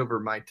I've met over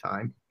my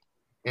time.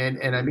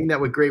 And I mean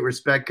that with great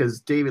respect,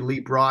 because David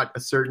Lee brought a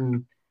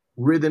certain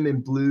rhythm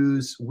and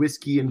blues,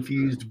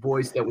 whiskey-infused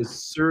voice that was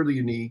certainly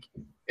unique.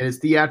 And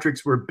his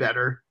theatrics were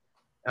better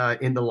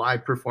in the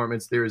live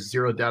performance. There is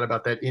zero doubt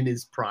about that, in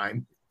his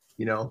prime,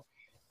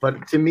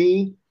 But to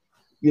me,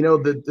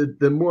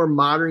 the more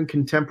modern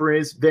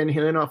contemporaries, Van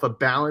Halen off of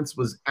Balance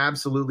was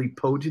absolutely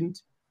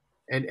potent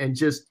and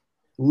just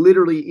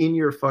literally in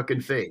your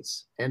fucking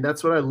face. And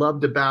that's what I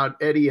loved about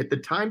Eddie at the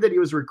time that he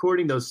was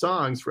recording those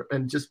songs.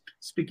 And just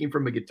speaking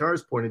from a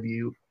guitarist point of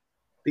view,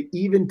 the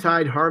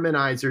Eventide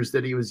harmonizers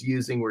that he was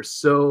using were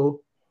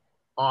so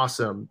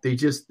awesome. The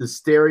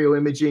stereo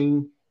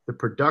imaging, the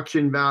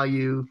production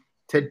value.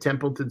 Ted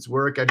Templeton's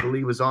work, I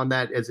believe, was on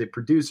that as a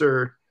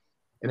producer.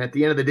 And at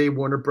the end of the day,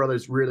 Warner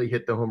Brothers really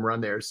hit the home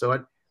run there.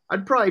 So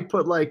I'd probably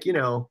put let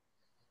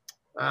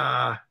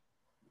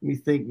me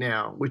think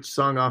now. Which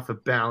song off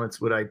of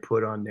Balance would I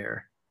put on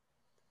there?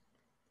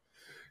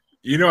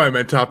 I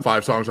meant top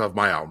 5 songs off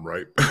my album,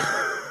 right?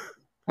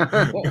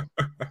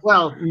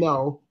 Well,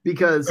 no,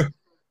 because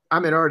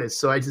I'm an artist,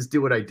 so I just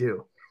do what I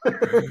do.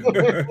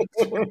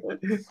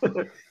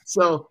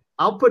 So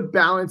I'll put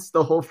Balance,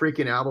 the whole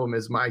freaking album,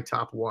 as my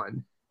top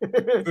 1.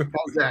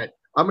 How's that?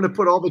 I'm going to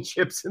put all the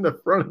chips in the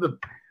front of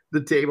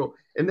the table.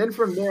 And then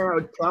from there, I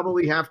would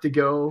probably have to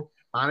go,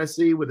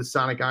 honestly, with a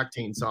Sonic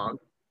Octane song.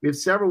 We have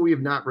several we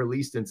have not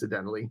released,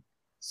 incidentally.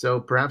 So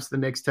perhaps the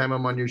next time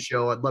I'm on your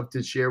show, I'd love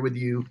to share with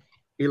you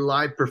a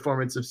live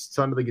performance of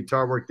some of the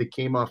guitar work that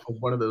came off of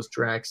one of those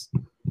tracks.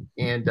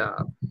 And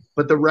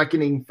but the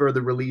reckoning for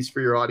the release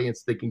for your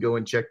audience, they can go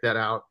and check that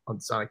out on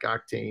Sonic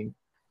Octane,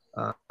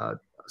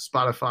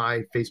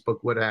 Spotify, Facebook,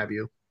 what have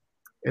you.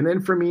 And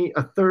then for me,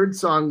 a third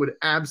song would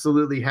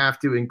absolutely have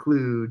to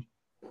include,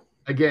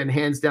 again,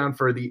 hands down,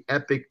 for the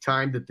epic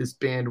time that this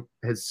band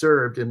has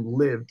served and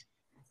lived,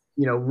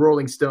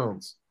 Rolling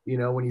Stones.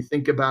 When you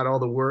think about all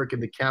the work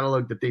and the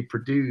catalog that they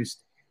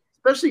produced,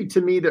 especially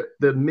to me,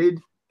 the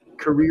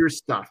mid-career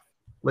stuff,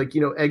 like,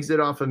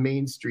 Exit Off of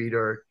Main Street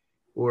or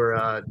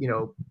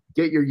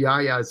Get Your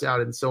Yayas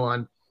Out and so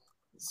on.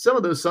 some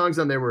of those songs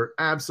on there were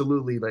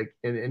absolutely like,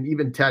 and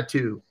even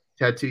Tattoo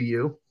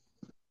You,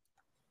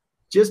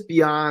 just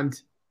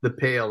beyond the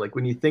pale. Like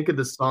when you think of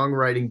the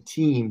songwriting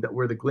team that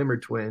were the Glimmer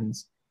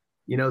Twins,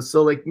 you know,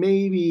 so like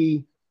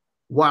maybe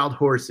Wild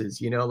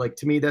Horses, you know, like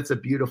to me, that's a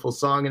beautiful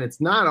song, and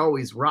it's not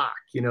always rock,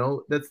 you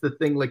know, that's the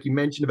thing. Like you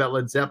mentioned about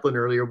Led Zeppelin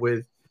earlier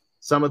with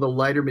some of the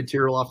lighter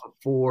material off of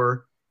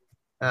 4,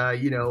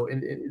 you know,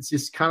 and it's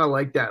just kind of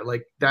like that.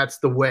 Like that's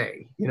the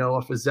way, you know,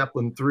 off of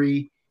Zeppelin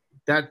 3,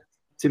 that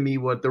to me,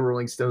 what the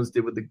Rolling Stones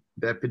did with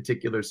that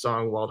particular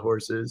song, Wild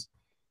Horses.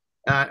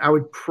 I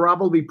would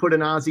probably put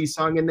an Ozzy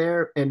song in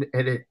there, and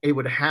it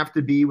would have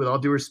to be, with all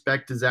due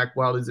respect to Zakk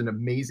Wylde, is an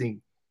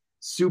amazing,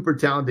 super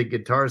talented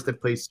guitarist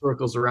that plays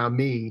circles around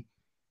me.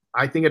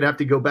 I think I'd have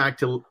to go back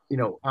to, you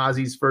know,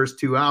 Ozzy's first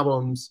 2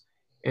 albums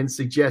and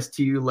suggest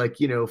to you, like,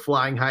 you know,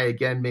 Flying High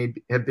Again may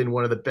have been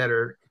one of the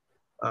better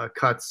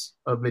cuts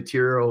of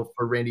material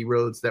for Randy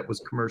Rhoads that was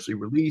commercially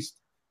released.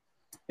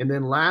 And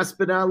then last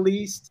but not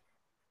least,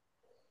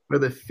 for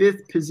the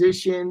 5th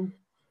position,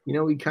 you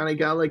know, we kind of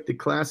got like the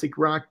classic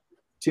rock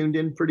tuned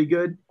in pretty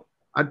good.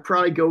 I'd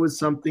probably go with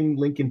something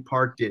Linkin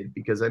Park did,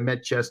 because I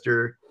met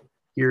Chester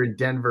here in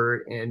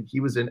Denver, and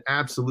he was an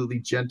absolutely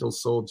gentle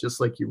soul,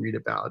 just like you read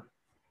about.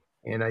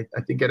 And I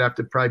think I'd have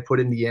to probably put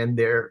in the end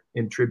there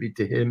in tribute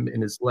to him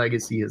and his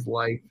legacy, his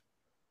life,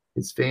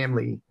 his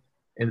family.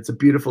 And it's a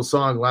beautiful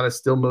song, a lot of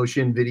still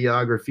motion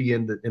videography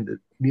in the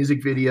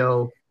music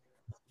video.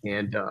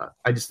 And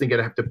I just think I'd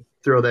have to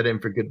throw that in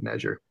for good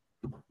measure.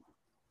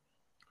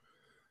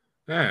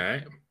 All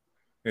right.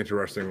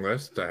 Interesting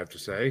list, I have to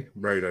say.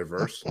 Very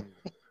diverse.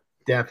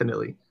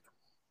 Definitely.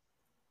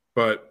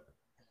 But,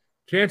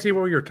 Chancey,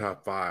 what were your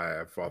top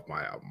 5 off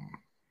my album?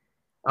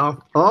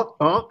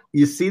 Oh,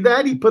 you see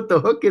that? He put the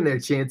hook in there,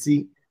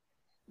 Chancey.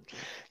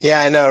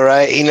 Yeah, I know,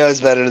 right? He knows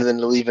better than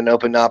to leave an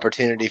open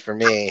opportunity for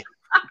me.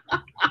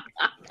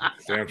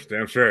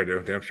 Damn sure I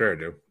do. Damn sure I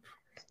do.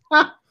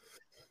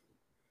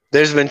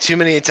 There's been too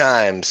many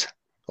times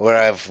where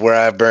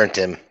I've burnt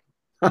him.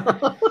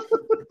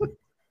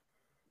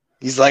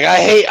 He's like, I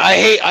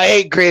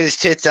hate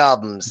greatest hits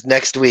albums.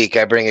 Next week,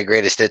 I bring a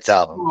greatest hits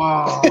album.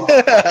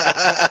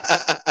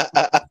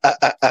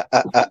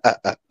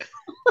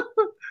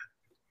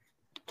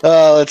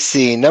 Let's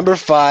see. Number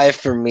 5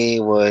 for me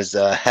was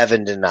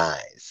Heaven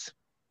Denies.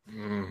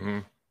 Mm-hmm.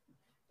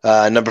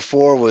 Number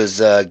 4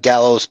 was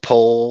Gallows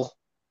Pole.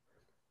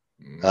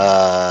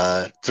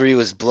 3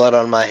 was Blood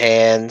on My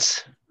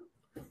Hands.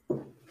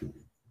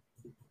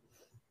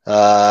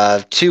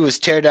 2 was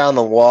Tear Down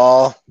the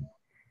Wall.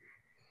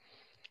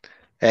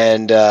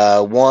 And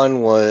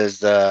 1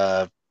 was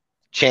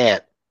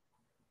Chant.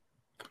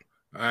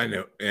 I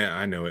know. Yeah,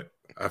 I know it.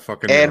 I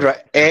fucking know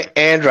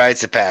and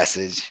Rites of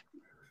Passage.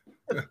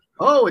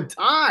 Oh, a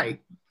tie.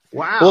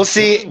 Wow. We'll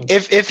see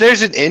if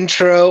there's an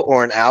intro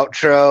or an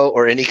outro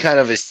or any kind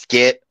of a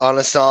skit on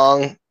a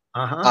song.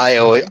 There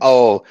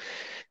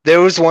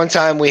was one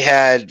time we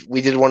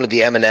did one of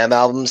the Eminem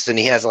albums, and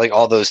he has like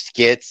all those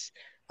skits.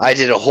 I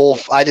did a whole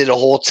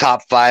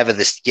top 5 of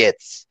the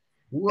skits.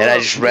 Whoa, and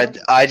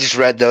I just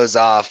read those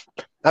off.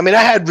 I mean,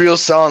 I had real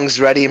songs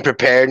ready and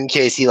prepared in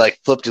case he like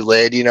flipped a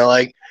lid, you know,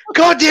 like,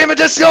 God damn it,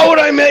 that's not what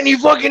I meant, and you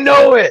fucking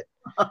know it.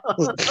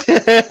 It's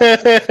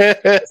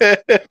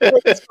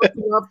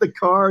off the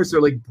cars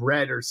or like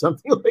Bread or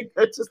something like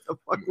that, just to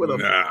fuck with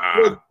them.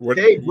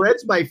 Hey,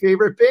 Bread's my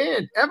favorite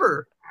band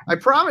ever. I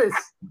promise.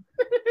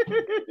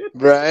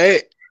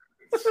 Right?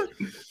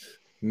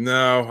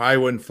 No, I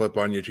wouldn't flip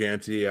on you,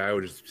 Chancey. I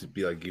would just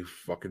be like, you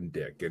fucking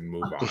dick, and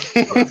move on.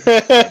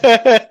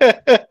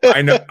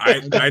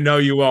 I know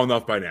you well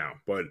enough by now,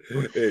 but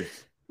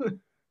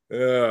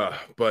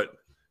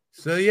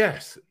so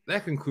yes,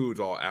 that concludes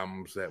all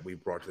albums that we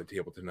brought to the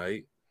table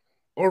tonight.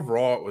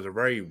 Overall, it was a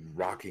very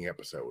rocking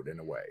episode in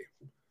a way.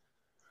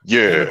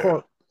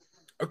 Yeah.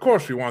 Of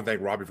course, we want to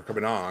thank Robbie for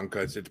coming on,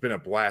 because it's been a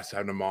blast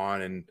having him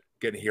on and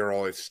getting to hear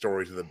all his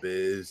stories of the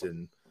biz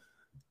and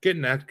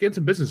getting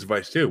some business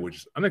advice too, which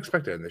is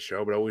unexpected in this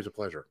show, but always a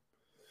pleasure.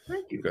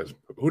 Thank you. Because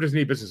who doesn't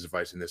need business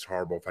advice in this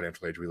horrible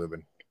financial age we live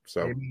in?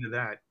 So, amen to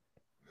that.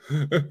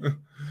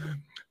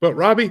 But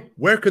Robbie,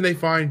 where can they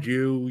find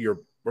you?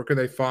 Where can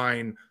they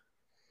find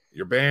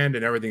your band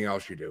and everything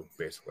else you do,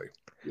 basically?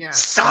 Yeah,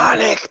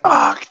 Sonic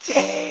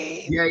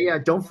Octane. Yeah.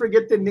 Don't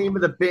forget the name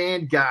of the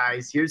band,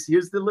 guys. Here's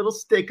the little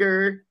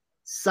sticker.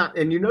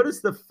 And you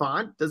notice the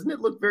font? Doesn't it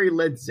look very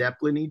Led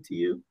Zeppelin-y to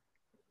you?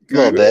 A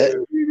little bit.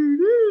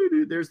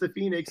 There's the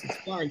Phoenixx. It's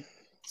fine.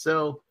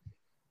 So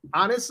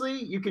honestly,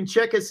 you can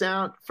check us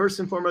out. First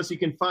and foremost, you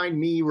can find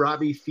me,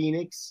 Robbie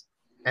Phoenixx,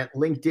 at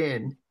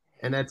LinkedIn.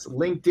 And that's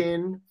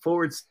LinkedIn/in/.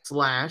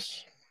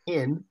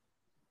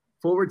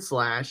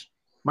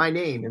 My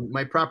name, and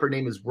my proper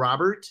name is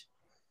Robert.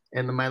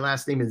 And my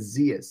last name is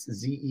Zeas,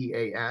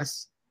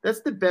 Zeas.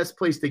 That's the best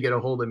place to get a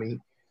hold of me.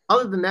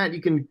 Other than that,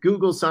 you can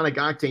Google Sonic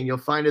Octane. You'll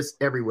find us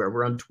everywhere.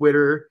 We're on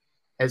Twitter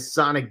as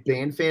Sonic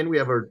Band Fan. We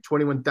have over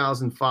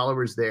 21,000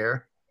 followers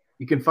there.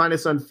 You can find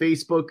us on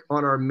Facebook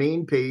on our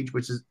main page,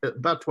 which is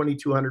about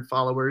 2,200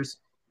 followers,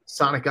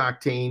 Sonic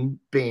Octane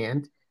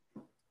Band.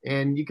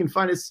 And you can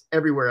find us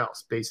everywhere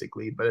else,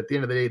 basically. But at the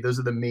end of the day, those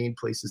are the main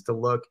places to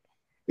look.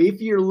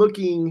 If you're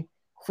looking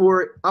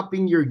for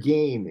upping your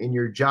game in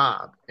your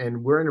job,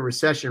 and we're in a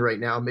recession right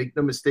now, make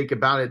no mistake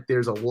about it,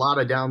 there's a lot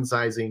of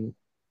downsizing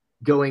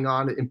going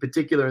on, in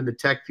particular in the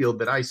tech field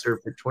that I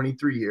served for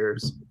 23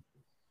 years.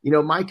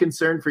 My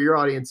concern for your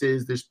audience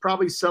is there's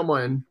probably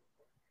someone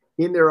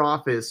in their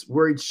office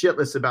worried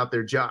shitless about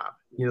their job.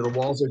 The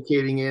walls are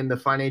caving in, the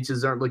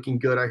finances aren't looking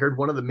good. I heard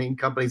one of the main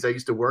companies I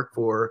used to work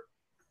for,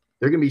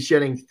 they're going to be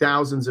shedding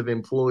thousands of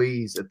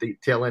employees at the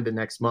tail end of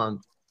next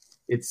month.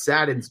 It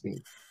saddens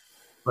me.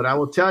 But I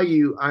will tell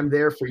you, I'm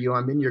there for you.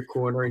 I'm in your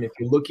corner. And if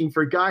you're looking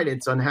for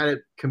guidance on how to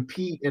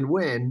compete and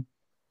win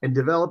and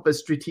develop a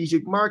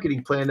strategic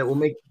marketing plan that will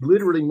make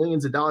literally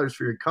millions of dollars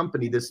for your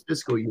company this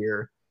fiscal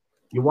year,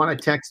 you want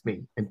to text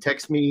me. And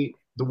text me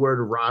the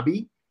word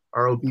Robbie,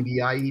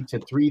 ROBBIE, to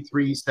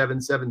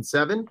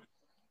 33777.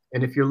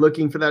 And if you're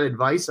looking for that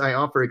advice, I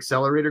offer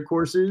accelerator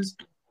courses.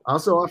 I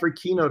also offer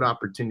keynote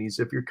opportunities.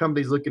 If your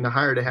company's looking to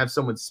hire to have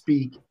someone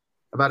speak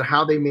about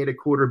how they made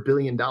 $250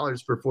 million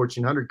for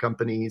Fortune 100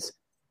 companies,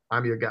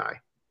 I'm your guy.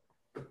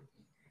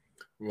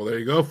 Well, there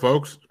you go,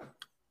 folks.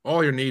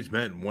 All your needs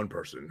met in one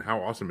person.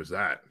 How awesome is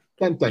that?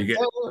 Dun,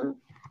 dun,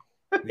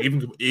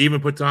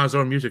 Even puts on his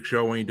own music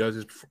show when he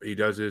does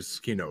his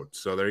keynote.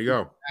 So there you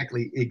go.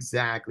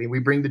 Exactly. We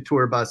bring the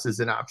tour bus as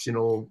an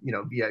optional,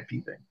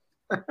 VIP thing.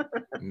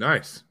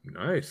 Nice.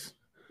 Oh,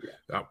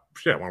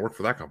 shit, I want to work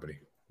for that company.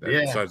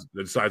 That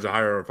decides to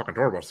hire a fucking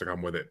tour bus to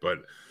come with it.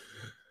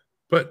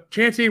 But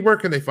Chancey, where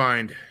can they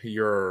find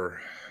your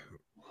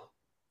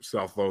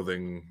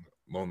self-loathing,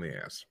 lonely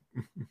ass?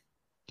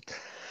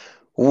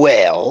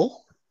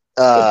 Well,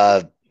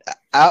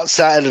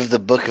 outside of the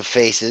Book of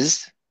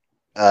Faces,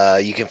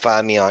 you can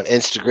find me on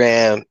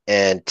Instagram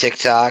and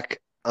TikTok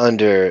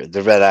under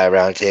the Red Eye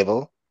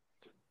Roundtable,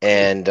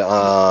 and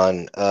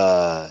on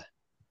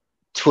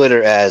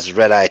Twitter as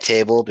Red Eye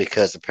Table,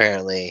 because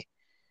apparently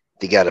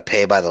they got to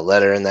pay by the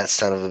letter in that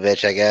son of a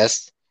bitch, I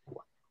guess.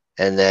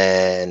 And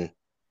then,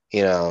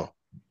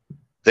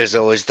 there's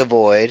always the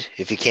Void.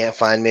 If you can't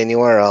find me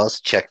anywhere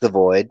else, check the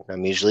Void.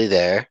 I'm usually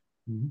there.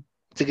 Mm-hmm.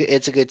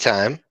 It's a good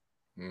time.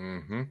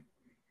 Mm-hmm.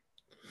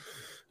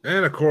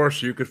 And of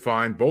course, you could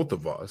find both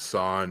of us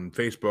on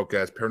Facebook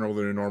as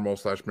Paranormal Normal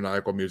 /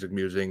 Maniacal Music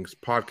Musings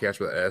Podcast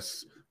with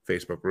S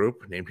Facebook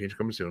group. Name change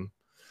coming soon.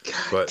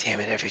 But damn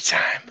it, every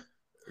time.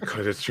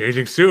 Because it's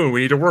changing soon. We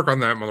need to work on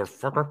that,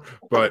 motherfucker.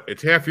 But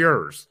it's half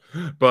yours.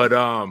 But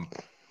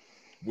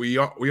we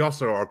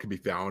also can be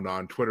found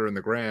on Twitter and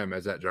the Gram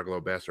as that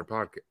Juggalo Bastard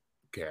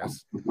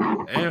Podcast.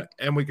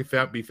 And we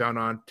can be found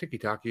on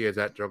TikTok as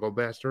that Juggalo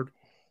Bastard.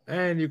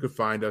 And you can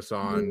find us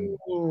on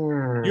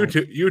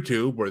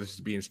YouTube, where this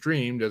is being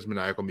streamed as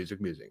Maniacal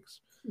Music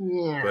Musings.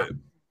 Yeah.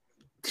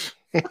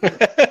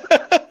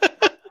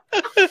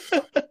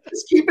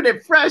 Just keeping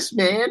it fresh,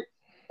 man.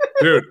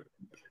 Dude,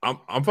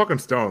 I'm fucking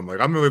stoned. Like,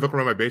 I'm really looking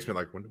around my basement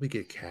like, when do we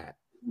get a cat?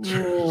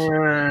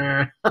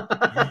 I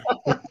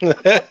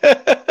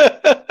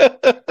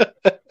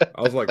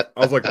was like,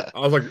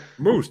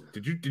 Moose,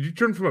 did you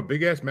turn from a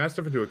big ass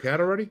mastiff into a cat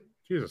already?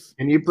 Jesus.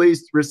 Can you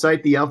please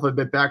recite the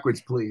alphabet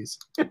backwards, please?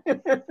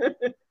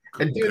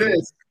 And do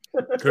this.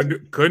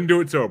 Couldn't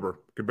do it sober.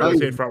 Could barely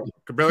say it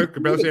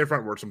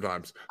frontward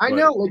sometimes. I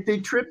know, like they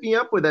trip me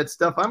up with that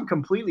stuff. I'm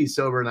completely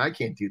sober and I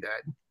can't do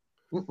that.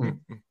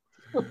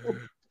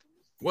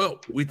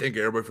 Well, we thank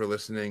everybody for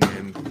listening,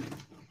 and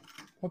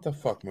what the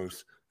fuck,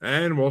 Moose?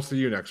 And we'll see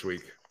you next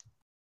week.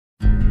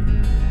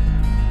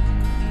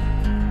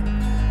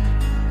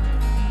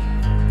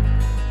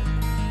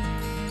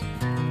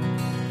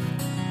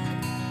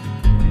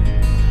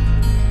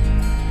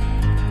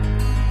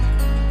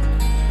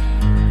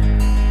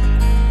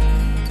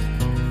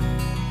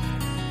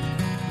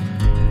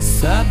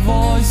 Sad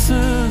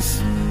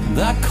voices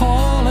that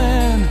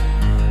calling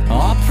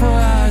our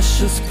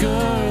precious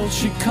girl,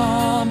 she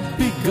can't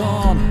be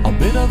gone. A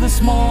bit of this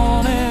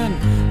morning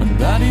when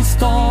Daddy's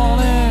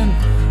stalling,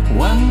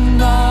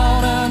 went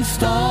out and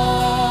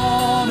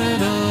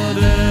started a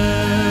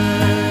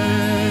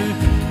day.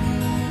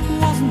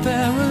 Wasn't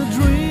there a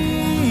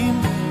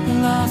dream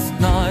last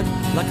night,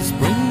 like a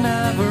spring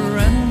never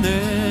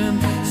ending?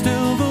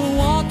 Still the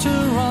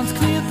water runs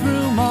clear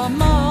through my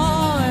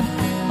mind.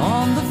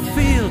 On the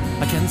field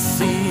I can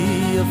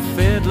see a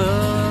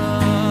fiddler,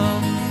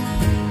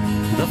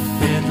 the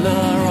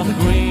fiddler on the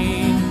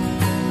green,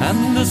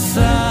 and the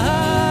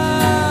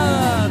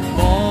sad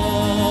boy.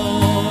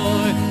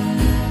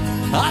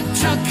 I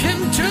took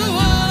him to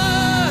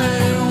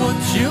LA.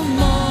 Would you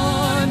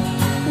mind?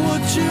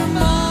 Would you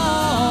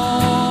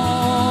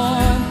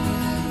mind?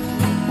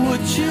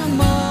 Would you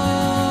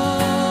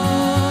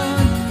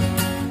mind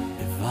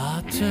if I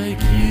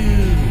take you?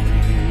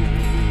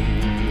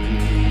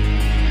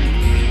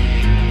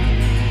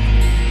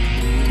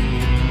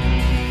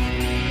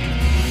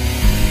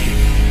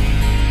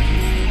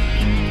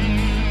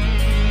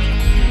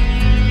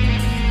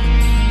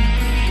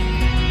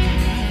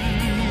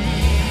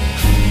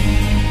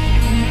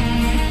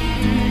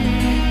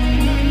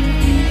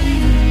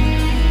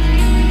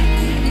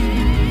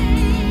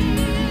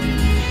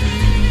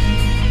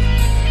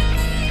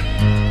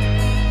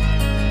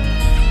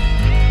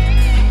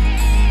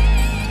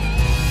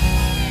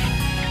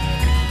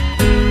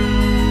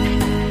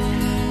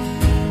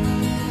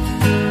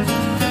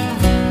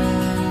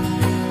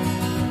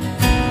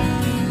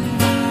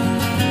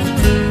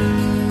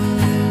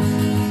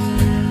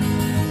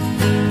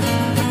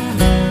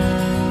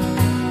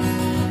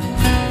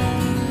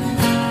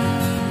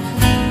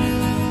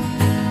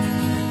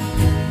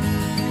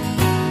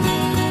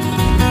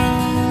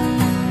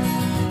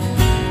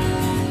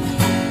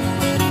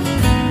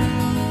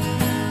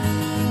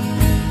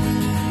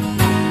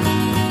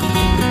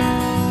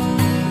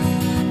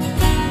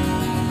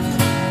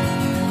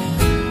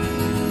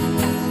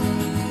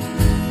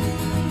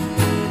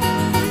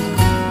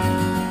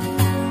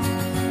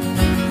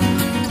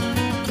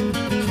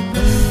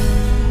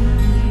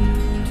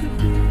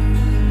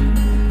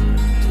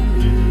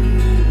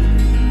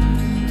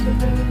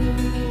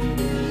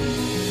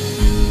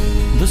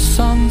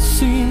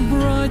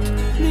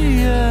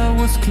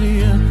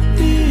 clear,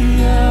 the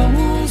air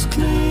was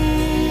clear.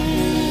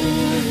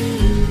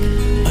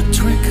 A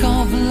trick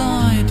of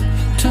light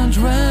turned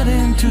red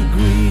into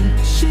green.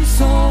 She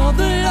saw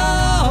the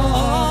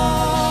light.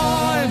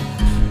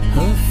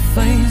 Her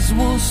face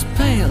was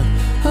pale,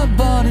 her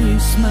body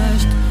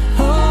smashed,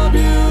 her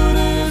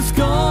beauty's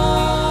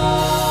gone.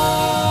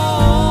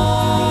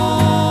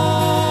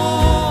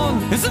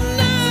 Isn't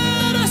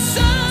it a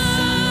shame?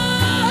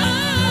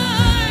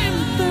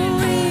 The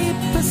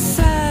reaper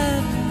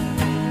said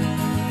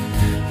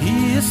he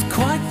is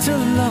quite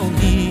alone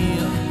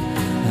here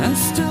and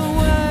still